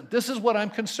inconsistent. This is what I'm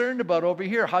concerned about over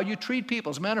here, how you treat people.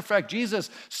 As a matter of fact, Jesus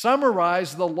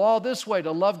summarized the law this way,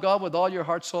 to love God with all your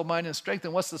heart, soul, mind, and strength.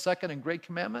 And what's the second and great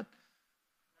commandment?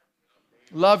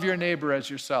 Love your neighbor as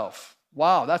yourself.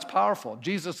 Wow, that's powerful.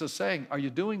 Jesus is saying, are you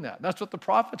doing that? That's what the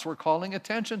prophets were calling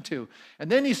attention to. And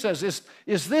then he says,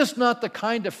 is this not the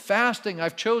kind of fasting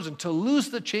I've chosen, to loose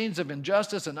the chains of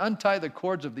injustice and untie the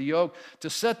cords of the yoke, to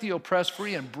set the oppressed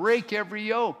free and break every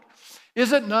yoke?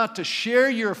 Is it not to share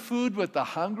your food with the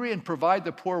hungry and provide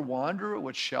the poor wanderer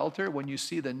with shelter when you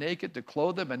see the naked, to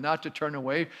clothe them and not to turn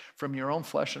away from your own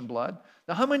flesh and blood?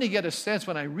 Now, how many get a sense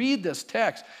when I read this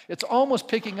text, it's almost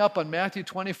picking up on Matthew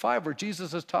 25 where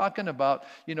Jesus is talking about,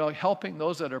 helping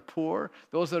those that are poor,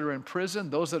 those that are in prison,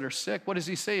 those that are sick. What does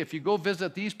he say? If you go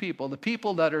visit these people, the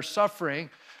people that are suffering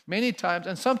many times,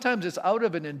 and sometimes it's out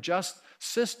of an unjust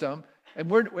system, and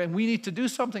we need to do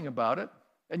something about it.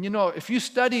 And if you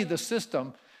study the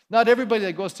system, not everybody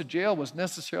that goes to jail was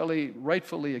necessarily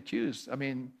rightfully accused. I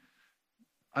mean,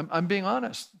 I'm being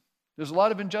honest. There's a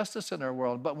lot of injustice in our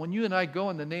world. But when you and I go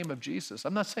in the name of Jesus,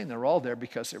 I'm not saying they're all there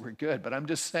because they were good, but I'm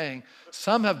just saying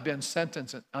some have been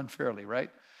sentenced unfairly,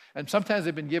 right? And sometimes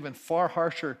they've been given far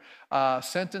harsher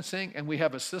sentencing, and we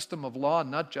have a system of law,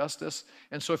 not justice.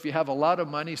 And so if you have a lot of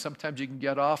money, sometimes you can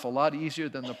get off a lot easier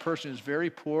than the person who's very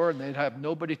poor, and they have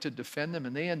nobody to defend them,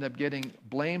 and they end up getting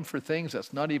blamed for things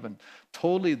that's not even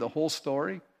totally the whole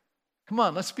story. Come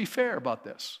on, let's be fair about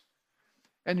this.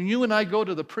 And you and I go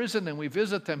to the prison and we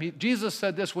visit them. Jesus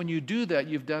said this, when you do that,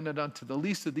 you've done it unto the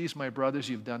least of these, my brothers,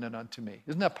 you've done it unto me.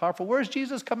 Isn't that powerful? Where's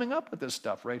Jesus coming up with this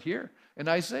stuff? Right here in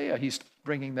Isaiah, he's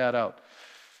bringing that out.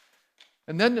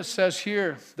 And then it says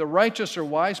here, the righteous or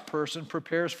wise person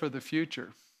prepares for the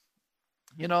future.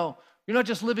 You're not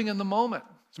just living in the moment.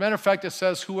 As a matter of fact, it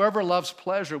says, whoever loves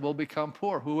pleasure will become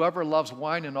poor. Whoever loves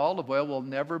wine and olive oil will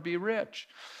never be rich.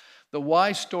 The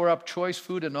wise store up choice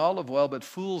food and olive oil, but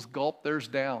fools gulp theirs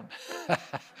down.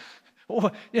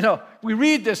 We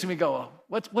read this and we go,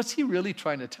 what's he really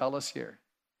trying to tell us here?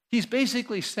 He's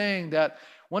basically saying that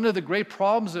one of the great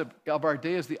problems of our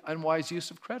day is the unwise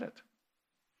use of credit.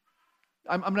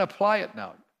 I'm going to apply it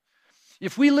now.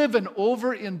 If we live an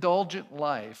overindulgent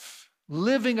life,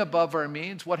 living above our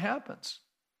means, what happens?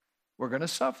 We're going to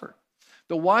suffer.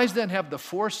 The wise then have the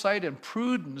foresight and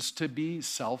prudence to be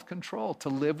self-controlled, to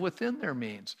live within their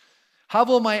means. How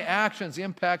will my actions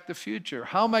impact the future?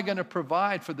 How am I going to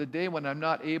provide for the day when I'm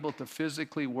not able to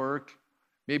physically work?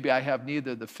 Maybe I have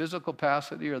neither the physical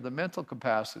capacity or the mental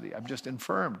capacity. I'm just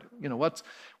infirmed.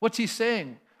 What's he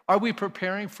saying? Are we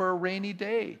preparing for a rainy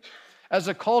day? As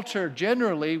a culture,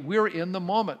 generally, we're in the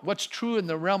moment. What's true in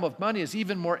the realm of money is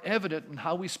even more evident in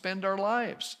how we spend our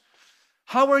lives.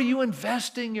 How are you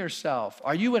investing yourself?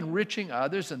 Are you enriching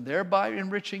others and thereby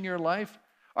enriching your life?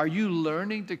 Are you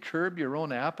learning to curb your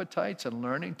own appetites and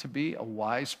learning to be a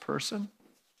wise person?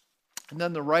 And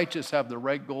then the righteous have the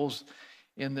right goals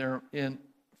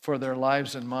for their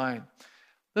lives in mind.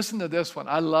 Listen to this one.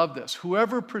 I love this.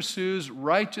 Whoever pursues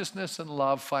righteousness and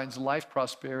love finds life,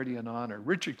 prosperity, and honor.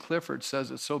 Richard Clifford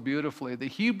says it so beautifully. The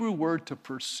Hebrew word to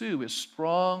pursue is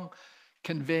strong,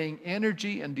 conveying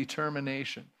energy and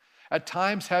determination. At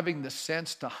times having the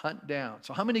sense to hunt down.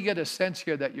 So how many get a sense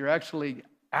here that you're actually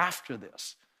after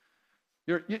this?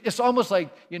 It's almost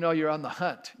like, you're on the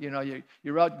hunt.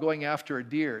 You're out going after a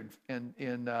deer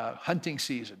in hunting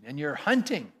season, and you're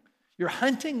hunting. You're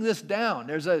hunting this down.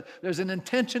 There's an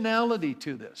intentionality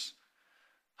to this.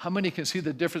 How many can see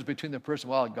the difference between the person,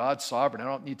 well, God's sovereign, I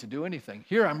don't need to do anything.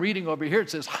 Here, I'm reading over here, it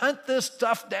says, hunt this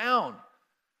stuff down.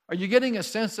 Are you getting a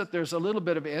sense that there's a little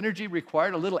bit of energy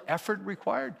required, a little effort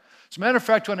required? As a matter of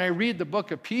fact, when I read the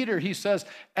book of Peter, he says,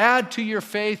 add to your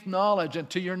faith knowledge, and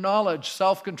to your knowledge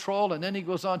self-control. And then he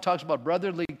goes on and talks about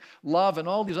brotherly love and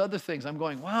all these other things. I'm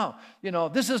going, wow,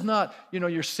 this is not,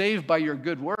 you're saved by your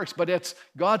good works, but it's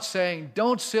God saying,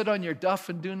 don't sit on your duff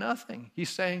and do nothing. He's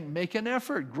saying, make an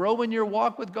effort, grow in your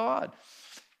walk with God.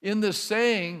 In this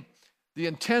saying, the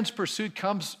intense pursuit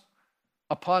comes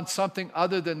upon something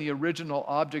other than the original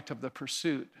object of the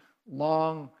pursuit,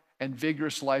 long and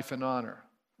vigorous life and honor.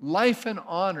 Life and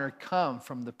honor come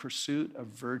from the pursuit of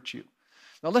virtue.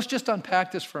 Now let's just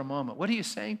unpack this for a moment. What are you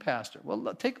saying, Pastor?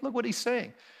 Well, take a look what he's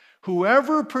saying.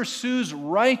 Whoever pursues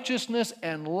righteousness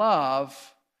and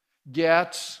love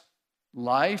gets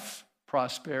life,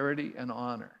 prosperity, and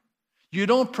honor. You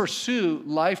don't pursue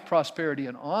life, prosperity,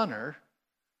 and honor.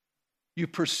 You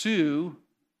pursue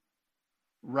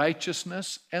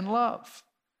righteousness and love.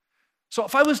 So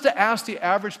if I was to ask the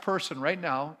average person right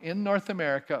now in North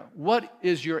America, what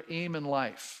is your aim in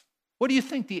life? What do you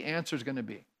think the answer is going to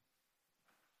be?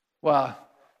 Well,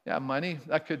 yeah, money,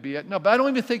 that could be it. No, but I don't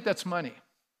even think that's money.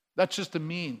 That's just a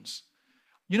means.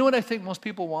 You know what I think most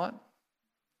people want?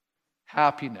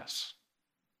 Happiness.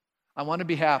 I want to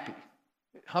be happy.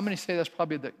 How many say that's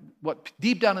probably what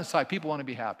deep down inside people want to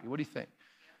be happy? What do you think?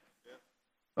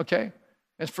 Okay?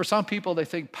 And for some people, they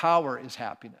think power is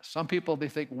happiness. Some people, they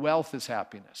think wealth is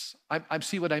happiness. I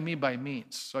see what I mean by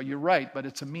means. So you're right, but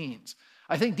it's a means.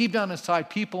 I think deep down inside,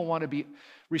 people want to be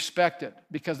respected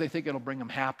because they think it'll bring them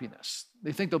happiness.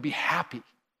 They think they'll be happy.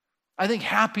 I think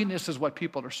happiness is what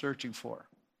people are searching for.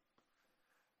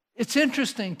 It's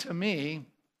interesting to me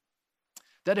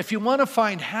that if you want to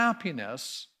find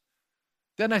happiness,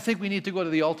 then I think we need to go to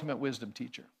the ultimate wisdom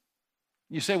teacher.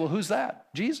 You say, well, who's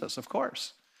that? Jesus, of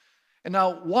course. And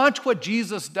now watch what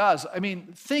Jesus does. I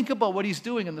mean, think about what he's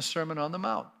doing in the Sermon on the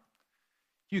Mount.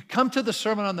 You come to the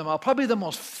Sermon on the Mount. Probably the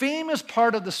most famous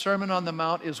part of the Sermon on the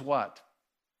Mount is what?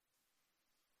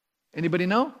 Anybody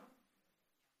know?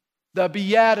 The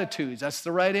Beatitudes. That's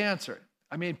the right answer.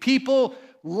 I mean, people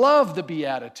love the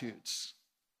Beatitudes.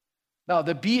 Now,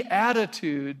 the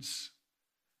Beatitudes,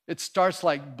 it starts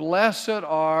like, blessed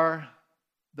are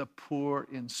the poor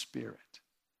in spirit.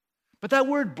 But that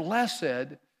word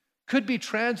blessed could be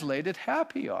translated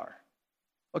happy are.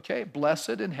 Okay,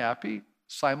 blessed and happy,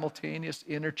 simultaneous,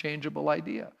 interchangeable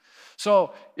idea.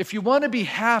 So if you want to be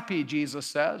happy, Jesus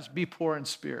says, be poor in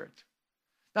spirit.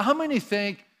 Now, how many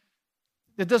think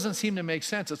it doesn't seem to make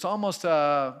sense? It's almost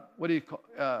an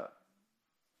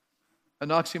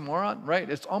oxymoron, right?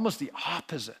 It's almost the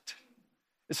opposite.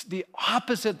 It's the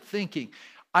opposite thinking.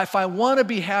 If I want to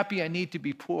be happy, I need to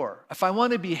be poor. If I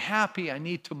want to be happy, I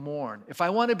need to mourn. If I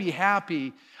want to be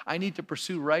happy, I need to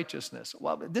pursue righteousness.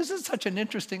 Well, this is such an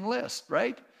interesting list,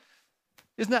 right?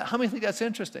 Isn't that, how many think that's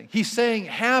interesting? He's saying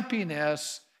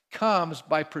happiness comes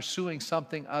by pursuing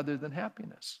something other than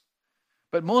happiness.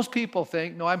 But most people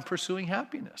think, no, I'm pursuing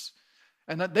happiness.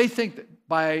 And that they think that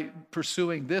by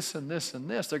pursuing this and this and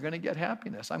this, they're going to get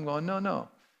happiness. I'm going, no.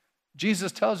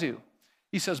 Jesus tells you,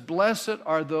 he says, blessed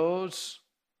are those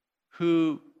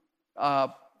who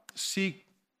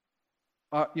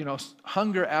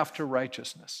hunger after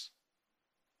righteousness.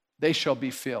 They shall be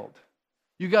filled.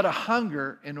 You got to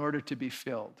hunger in order to be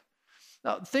filled.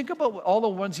 Now, think about all the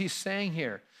ones he's saying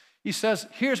here. He says,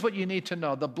 here's what you need to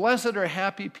know. The blessed or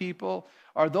happy people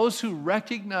are those who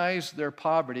recognize their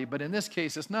poverty, but in this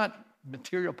case, it's not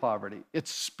material poverty,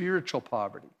 it's spiritual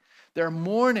poverty. They're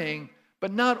mourning,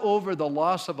 but not over the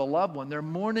loss of a loved one. They're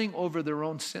mourning over their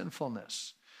own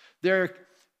sinfulness. They're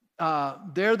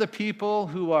the people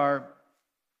who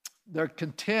they're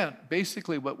content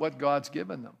basically with what God's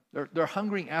given them. They're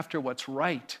hungering after what's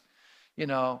right.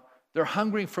 They're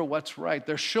hungering for what's right.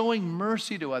 They're showing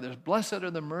mercy to others. Blessed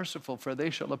are the merciful, for they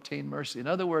shall obtain mercy. In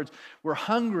other words, we're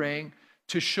hungering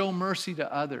to show mercy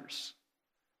to others.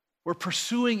 We're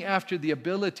pursuing after the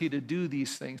ability to do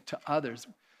these things to others.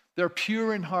 They're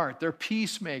pure in heart. They're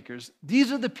peacemakers.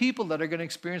 These are the people that are going to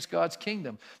experience God's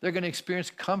kingdom. They're going to experience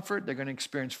comfort. They're going to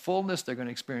experience fullness. They're going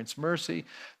to experience mercy.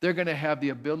 They're going to have the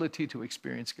ability to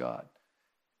experience God.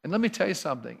 And let me tell you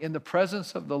something. In the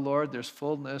presence of the Lord, there's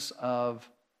fullness of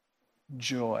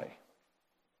joy.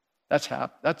 That's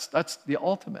the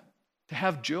ultimate, to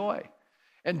have joy.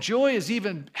 And joy is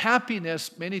even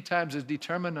happiness many times is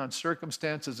determined on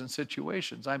circumstances and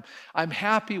situations. I'm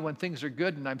happy when things are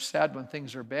good and I'm sad when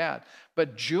things are bad.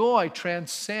 But joy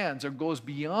transcends or goes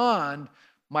beyond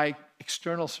my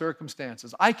external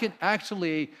circumstances. I can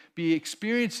actually be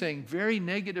experiencing very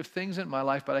negative things in my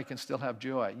life, but I can still have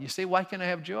joy. You say, why can I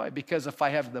have joy? Because if I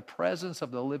have the presence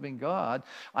of the living God,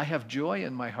 I have joy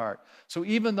in my heart. So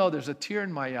even though there's a tear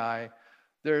in my eye,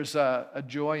 there's a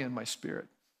joy in my spirit.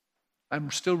 I'm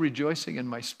still rejoicing in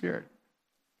my spirit.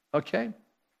 Okay?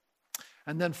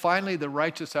 And then finally, the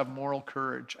righteous have moral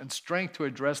courage and strength to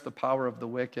address the power of the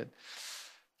wicked.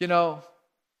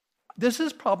 This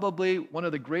is probably one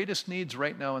of the greatest needs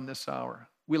right now in this hour.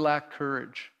 We lack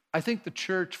courage. I think the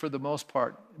church, for the most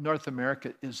part, North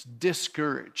America, is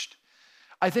discouraged.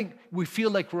 I think we feel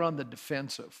like we're on the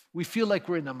defensive. We feel like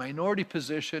we're in a minority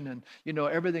position and,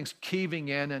 everything's caving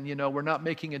in and, we're not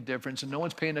making a difference and no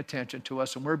one's paying attention to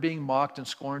us and we're being mocked and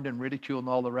scorned and ridiculed and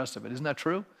all the rest of it. Isn't that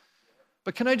true?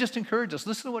 But can I just encourage us?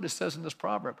 Listen to what it says in this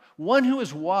proverb. One who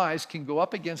is wise can go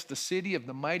up against the city of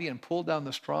the mighty and pull down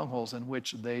the strongholds in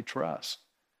which they trust.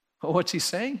 Well, what's he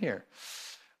saying here?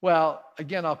 Well,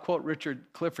 again, I'll quote Richard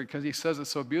Clifford because he says it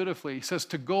so beautifully. He says,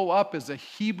 to go up is a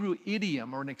Hebrew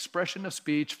idiom or an expression of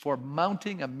speech for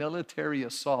mounting a military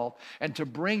assault, and to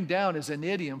bring down is an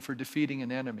idiom for defeating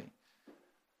an enemy.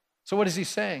 So what is he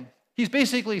saying? He's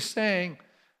basically saying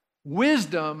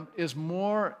wisdom is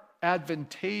more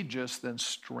advantageous than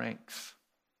strength.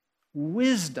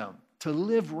 Wisdom, to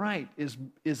live right,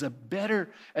 is a better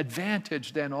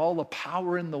advantage than all the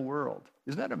power in the world.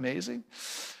 Isn't that amazing?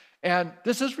 And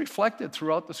this is reflected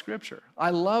throughout the scripture. I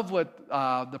love what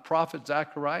the prophet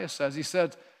Zechariah says. He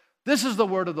says, this is the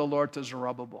word of the Lord to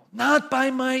Zerubbabel. Not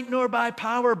by might nor by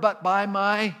power, but by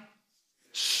my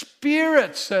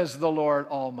spirit, says the Lord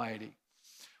Almighty.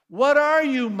 What are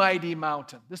you, mighty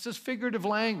mountain? This is figurative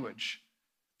language.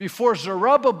 Before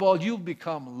Zerubbabel, you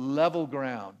become level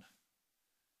ground.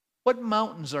 What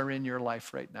mountains are in your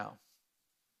life right now?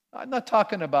 I'm not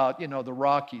talking about, the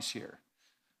Rockies here.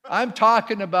 I'm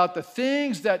talking about the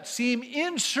things that seem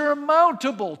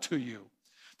insurmountable to you.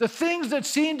 The things that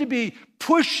seem to be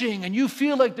pushing and you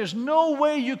feel like there's no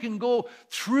way you can go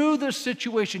through this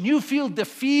situation. You feel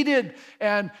defeated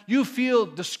and you feel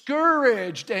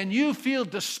discouraged and you feel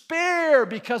despair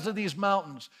because of these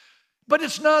mountains. But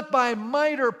it's not by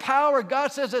might or power.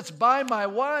 God says it's by my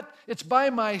what? It's by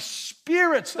my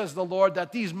Spirit, says the Lord,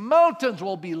 that these mountains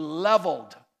will be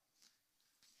leveled.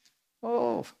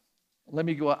 Oh, let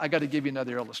me go. I got to give you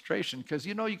another illustration because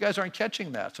you guys aren't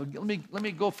catching that. So let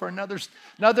me go for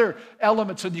another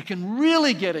element so you can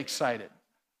really get excited.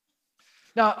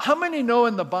 Now, how many know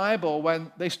in the Bible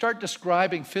when they start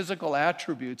describing physical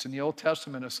attributes in the Old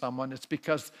Testament of someone, it's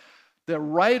because the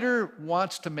writer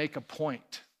wants to make a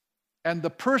point. And the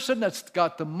person that's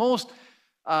got the most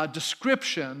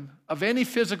description of any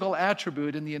physical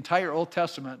attribute in the entire Old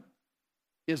Testament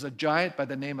is a giant by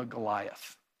the name of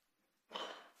Goliath.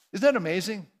 Isn't that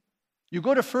amazing? You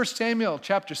go to 1 Samuel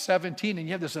chapter 17 and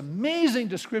you have this amazing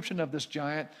description of this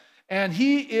giant, and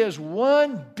he is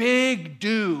one big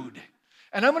dude.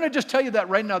 And I'm going to just tell you that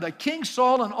right now, that King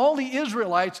Saul and all the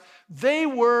Israelites, they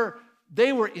were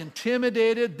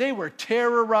intimidated, they were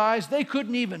terrorized, they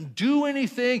couldn't even do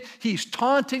anything. He's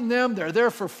taunting them. They're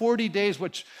there for 40 days,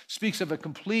 which speaks of a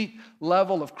complete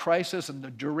level of crisis and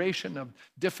the duration of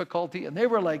difficulty. And they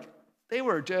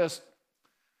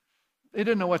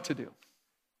didn't know what to do.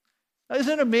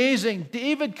 Isn't it amazing?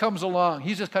 David comes along.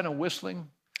 He's just kind of whistling.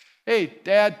 Hey,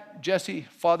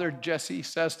 Father Jesse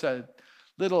says to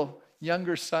little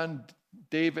younger son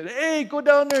David, hey, go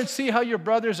down there and see how your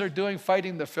brothers are doing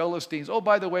fighting the Philistines. Oh,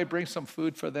 by the way, bring some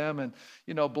food for them and,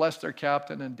 bless their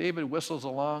captain. And David whistles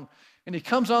along. And he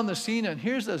comes on the scene, and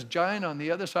here's this giant on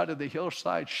the other side of the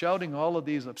hillside shouting all of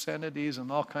these obscenities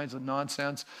and all kinds of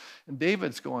nonsense. And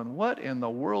David's going, what in the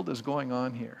world is going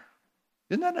on here?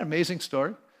 Isn't that an amazing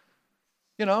story?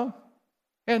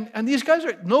 And these guys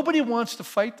nobody wants to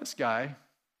fight this guy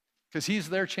because he's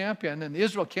their champion, and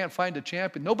Israel can't find a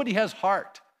champion. Nobody has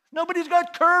heart. Nobody's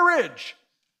got courage.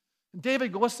 And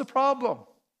David goes, what's the problem?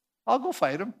 I'll go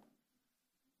fight him.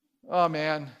 Oh,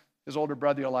 man, his older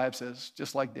brother Eliab says,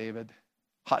 just like David,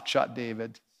 hotshot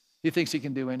David. He thinks he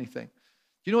can do anything.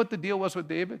 You know what the deal was with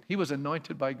David? He was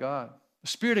anointed by God. The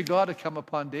Spirit of God had come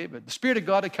upon David. The Spirit of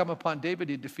God had come upon David,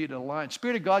 he defeated a lion. The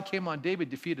Spirit of God came on David,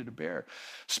 defeated a bear.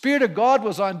 The Spirit of God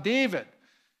was on David.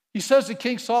 He says to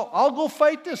King Saul, I'll go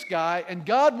fight this guy, and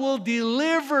God will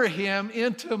deliver him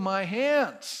into my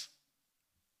hands.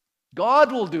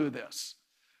 God will do this.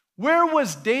 Where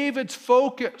was David's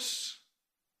focus?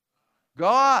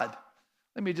 God.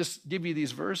 Let me just give you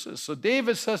these verses. So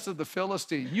David says to the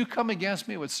Philistine, you come against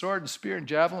me with sword and spear and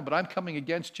javelin, but I'm coming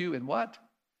against you in what?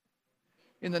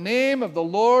 In the name of the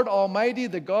Lord Almighty,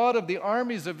 the God of the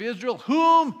armies of Israel,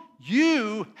 whom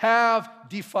you have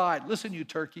defied. Listen, you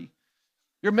turkey,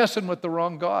 you're messing with the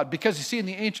wrong God. Because you see, in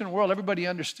the ancient world, everybody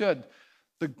understood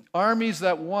the armies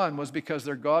that won was because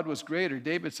their God was greater.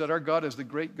 David said, our God is the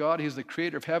great God. He's the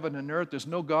creator of heaven and earth. There's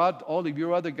no God. All of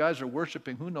your other guys are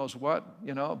worshiping who knows what,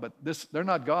 but they're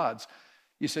not gods.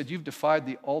 He said, you've defied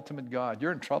the ultimate God.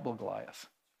 You're in trouble, Goliath.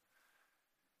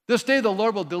 This day the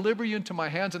Lord will deliver you into my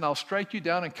hands, and I'll strike you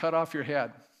down and cut off your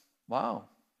head. Wow.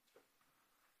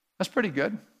 That's pretty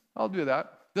good. I'll do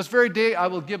that. This very day I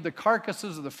will give the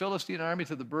carcasses of the Philistine army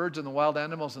to the birds and the wild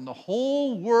animals, and the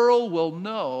whole world will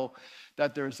know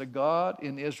that there is a God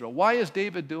in Israel. Why is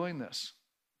David doing this?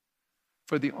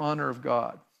 For the honor of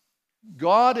God.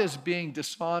 God is being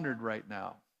dishonored right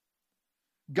now.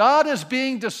 God is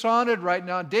being dishonored right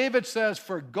now. David says,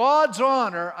 for God's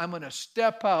honor, I'm going to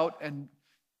step out and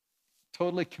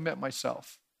totally commit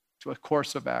myself to a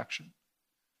course of action.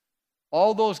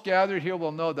 All those gathered here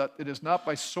will know that it is not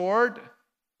by sword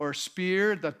or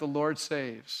spear that the Lord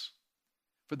saves.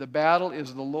 For the battle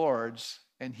is the Lord's,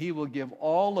 and he will give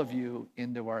all of you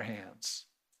into our hands.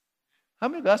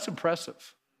 That's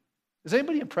impressive. Is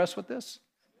anybody impressed with this?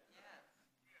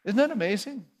 Isn't that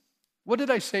amazing? What did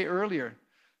I say earlier?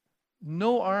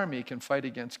 No army can fight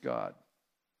against God.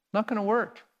 Not going to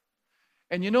work.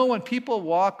 And when people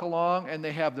walk along and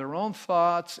they have their own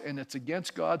thoughts and it's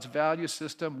against God's value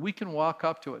system, we can walk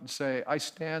up to it and say, I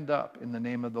stand up in the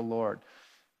name of the Lord.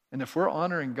 And if we're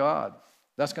honoring God,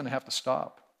 that's going to have to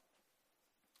stop.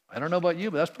 I don't know about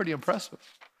you, but that's pretty impressive.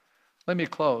 Let me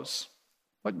close.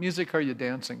 What music are you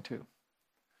dancing to?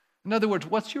 In other words,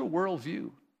 what's your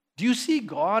worldview? Do you see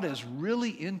God as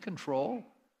really in control?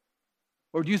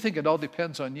 Or do you think it all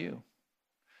depends on you?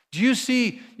 Do you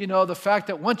see, the fact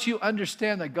that once you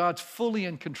understand that God's fully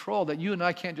in control, that you and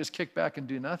I can't just kick back and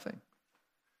do nothing?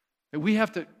 That we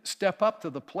have to step up to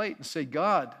the plate and say,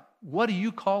 God, what are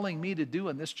you calling me to do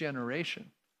in this generation?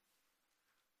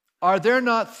 Are there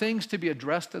not things to be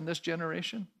addressed in this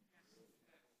generation?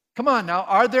 Come on now,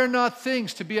 are there not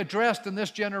things to be addressed in this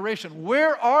generation?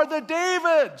 Where are the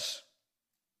Davids?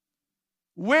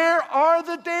 Where are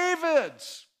the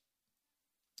Davids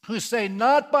who say,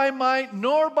 not by might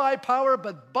nor by power,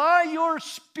 but by your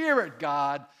Spirit,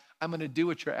 God, I'm going to do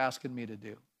what you're asking me to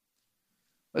do?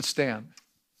 Let's stand.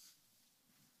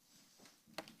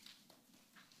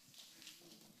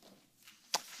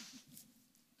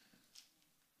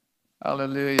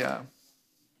 Hallelujah.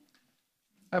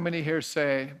 How many here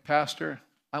say, Pastor,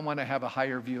 I want to have a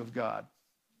higher view of God?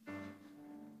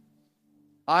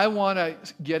 I want to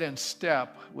get in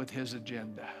step with his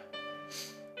agenda.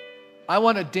 I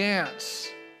want to dance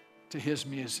to his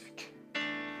music.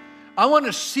 I want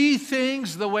to see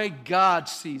things the way God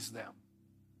sees them.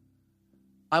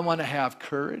 I want to have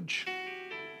courage.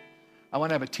 I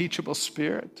want to have a teachable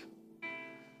spirit.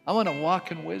 I want to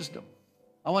walk in wisdom.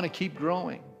 I want to keep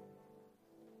growing.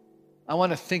 I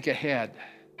want to think ahead.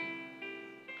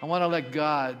 I want to let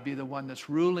God be the one that's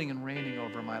ruling and reigning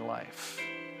over my life.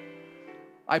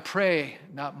 I pray,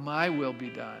 not my will be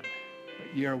done,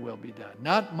 but your will be done.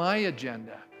 Not my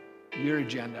agenda, your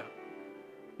agenda.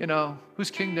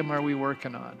 Whose kingdom are we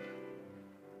working on?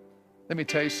 Let me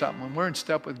tell you something. When we're in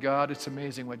step with God, it's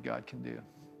amazing what God can do.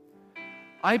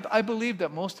 I believe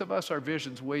that most of us, our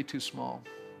vision's way too small.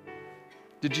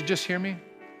 Did you just hear me?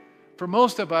 For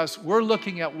most of us, we're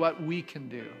looking at what we can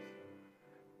do.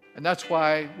 And that's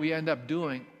why we end up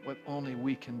doing what only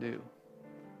we can do.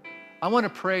 I want to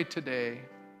pray today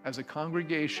as a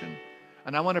congregation,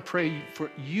 and I want to pray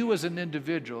for you as an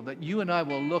individual, that you and I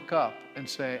will look up and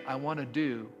say, I want to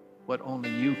do what only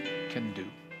you can do.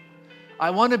 I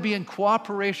want to be in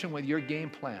cooperation with your game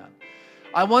plan.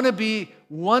 I want to be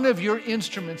one of your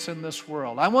instruments in this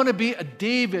world. I want to be a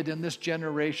David in this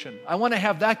generation. I want to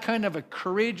have that kind of a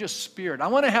courageous spirit. I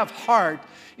want to have heart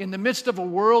in the midst of a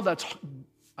world that's,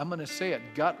 I'm going to say it,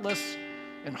 gutless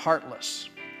and heartless.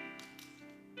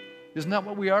 Isn't that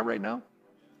what we are right now?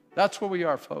 That's where we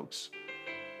are, folks.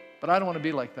 But I don't want to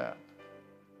be like that.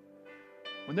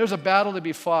 When there's a battle to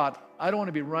be fought, I don't want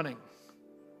to be running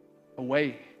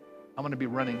away. I want to be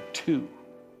running to.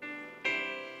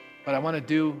 But I want to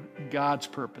do God's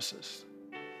purposes.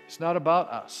 It's not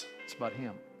about us. It's about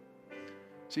him.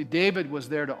 See, David was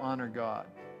there to honor God.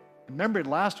 Remember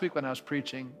last week when I was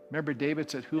preaching, remember David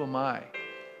said, who am I?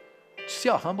 See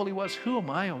how humble he was? Who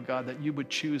am I, oh God, that you would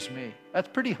choose me? That's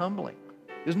pretty humbling,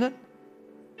 isn't it?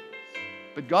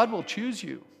 But God will choose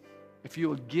you if you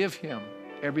will give him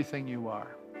everything you are.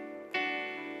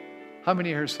 How many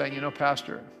here are saying,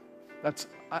 Pastor,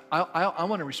 I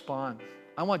want to respond.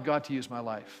 I want God to use my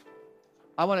life.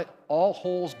 I want it all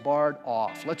holes barred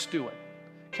off. Let's do it.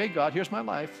 Okay, God, here's my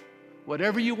life.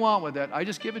 Whatever you want with it, I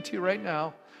just give it to you right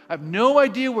now. I have no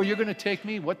idea where you're going to take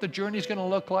me, what the journey's going to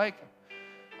look like.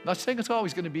 I'm not saying it's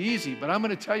always going to be easy, but I'm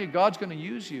going to tell you God's going to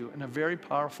use you in a very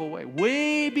powerful way,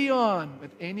 way beyond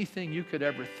with anything you could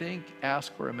ever think,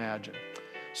 ask, or imagine.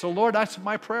 So, Lord, that's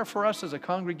my prayer for us as a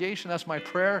congregation. That's my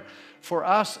prayer for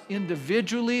us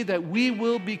individually, that we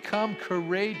will become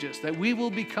courageous, that we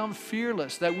will become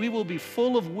fearless, that we will be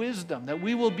full of wisdom, that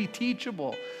we will be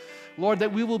teachable. Lord,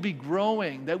 that we will be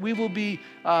growing, that we will be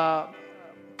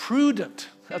prudent.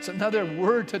 That's another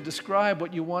word to describe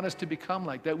what you want us to become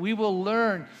like. That we will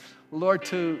learn, Lord,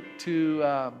 to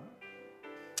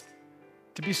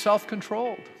be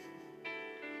self-controlled,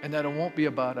 and that it won't be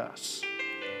about us.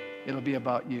 It'll be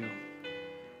about you.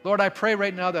 Lord, I pray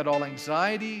right now that all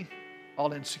anxiety,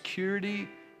 all insecurity,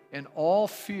 and all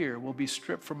fear will be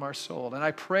stripped from our soul. And I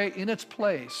pray in its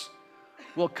place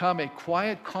will come a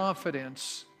quiet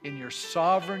confidence in your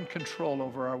sovereign control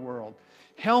over our world.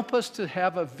 Help us to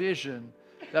have a vision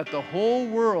that the whole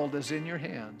world is in your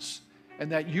hands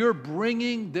and that you're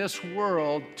bringing this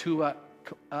world to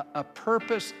a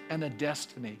purpose and a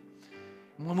destiny.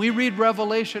 When we read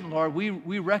Revelation, Lord,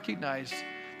 we recognize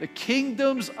the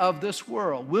kingdoms of this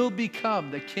world will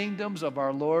become the kingdoms of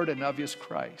our Lord and of his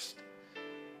Christ.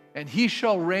 And he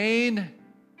shall reign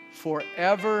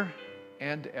forever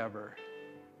and ever.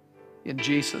 In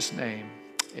Jesus' name,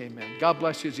 amen. God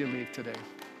bless you as you leave today.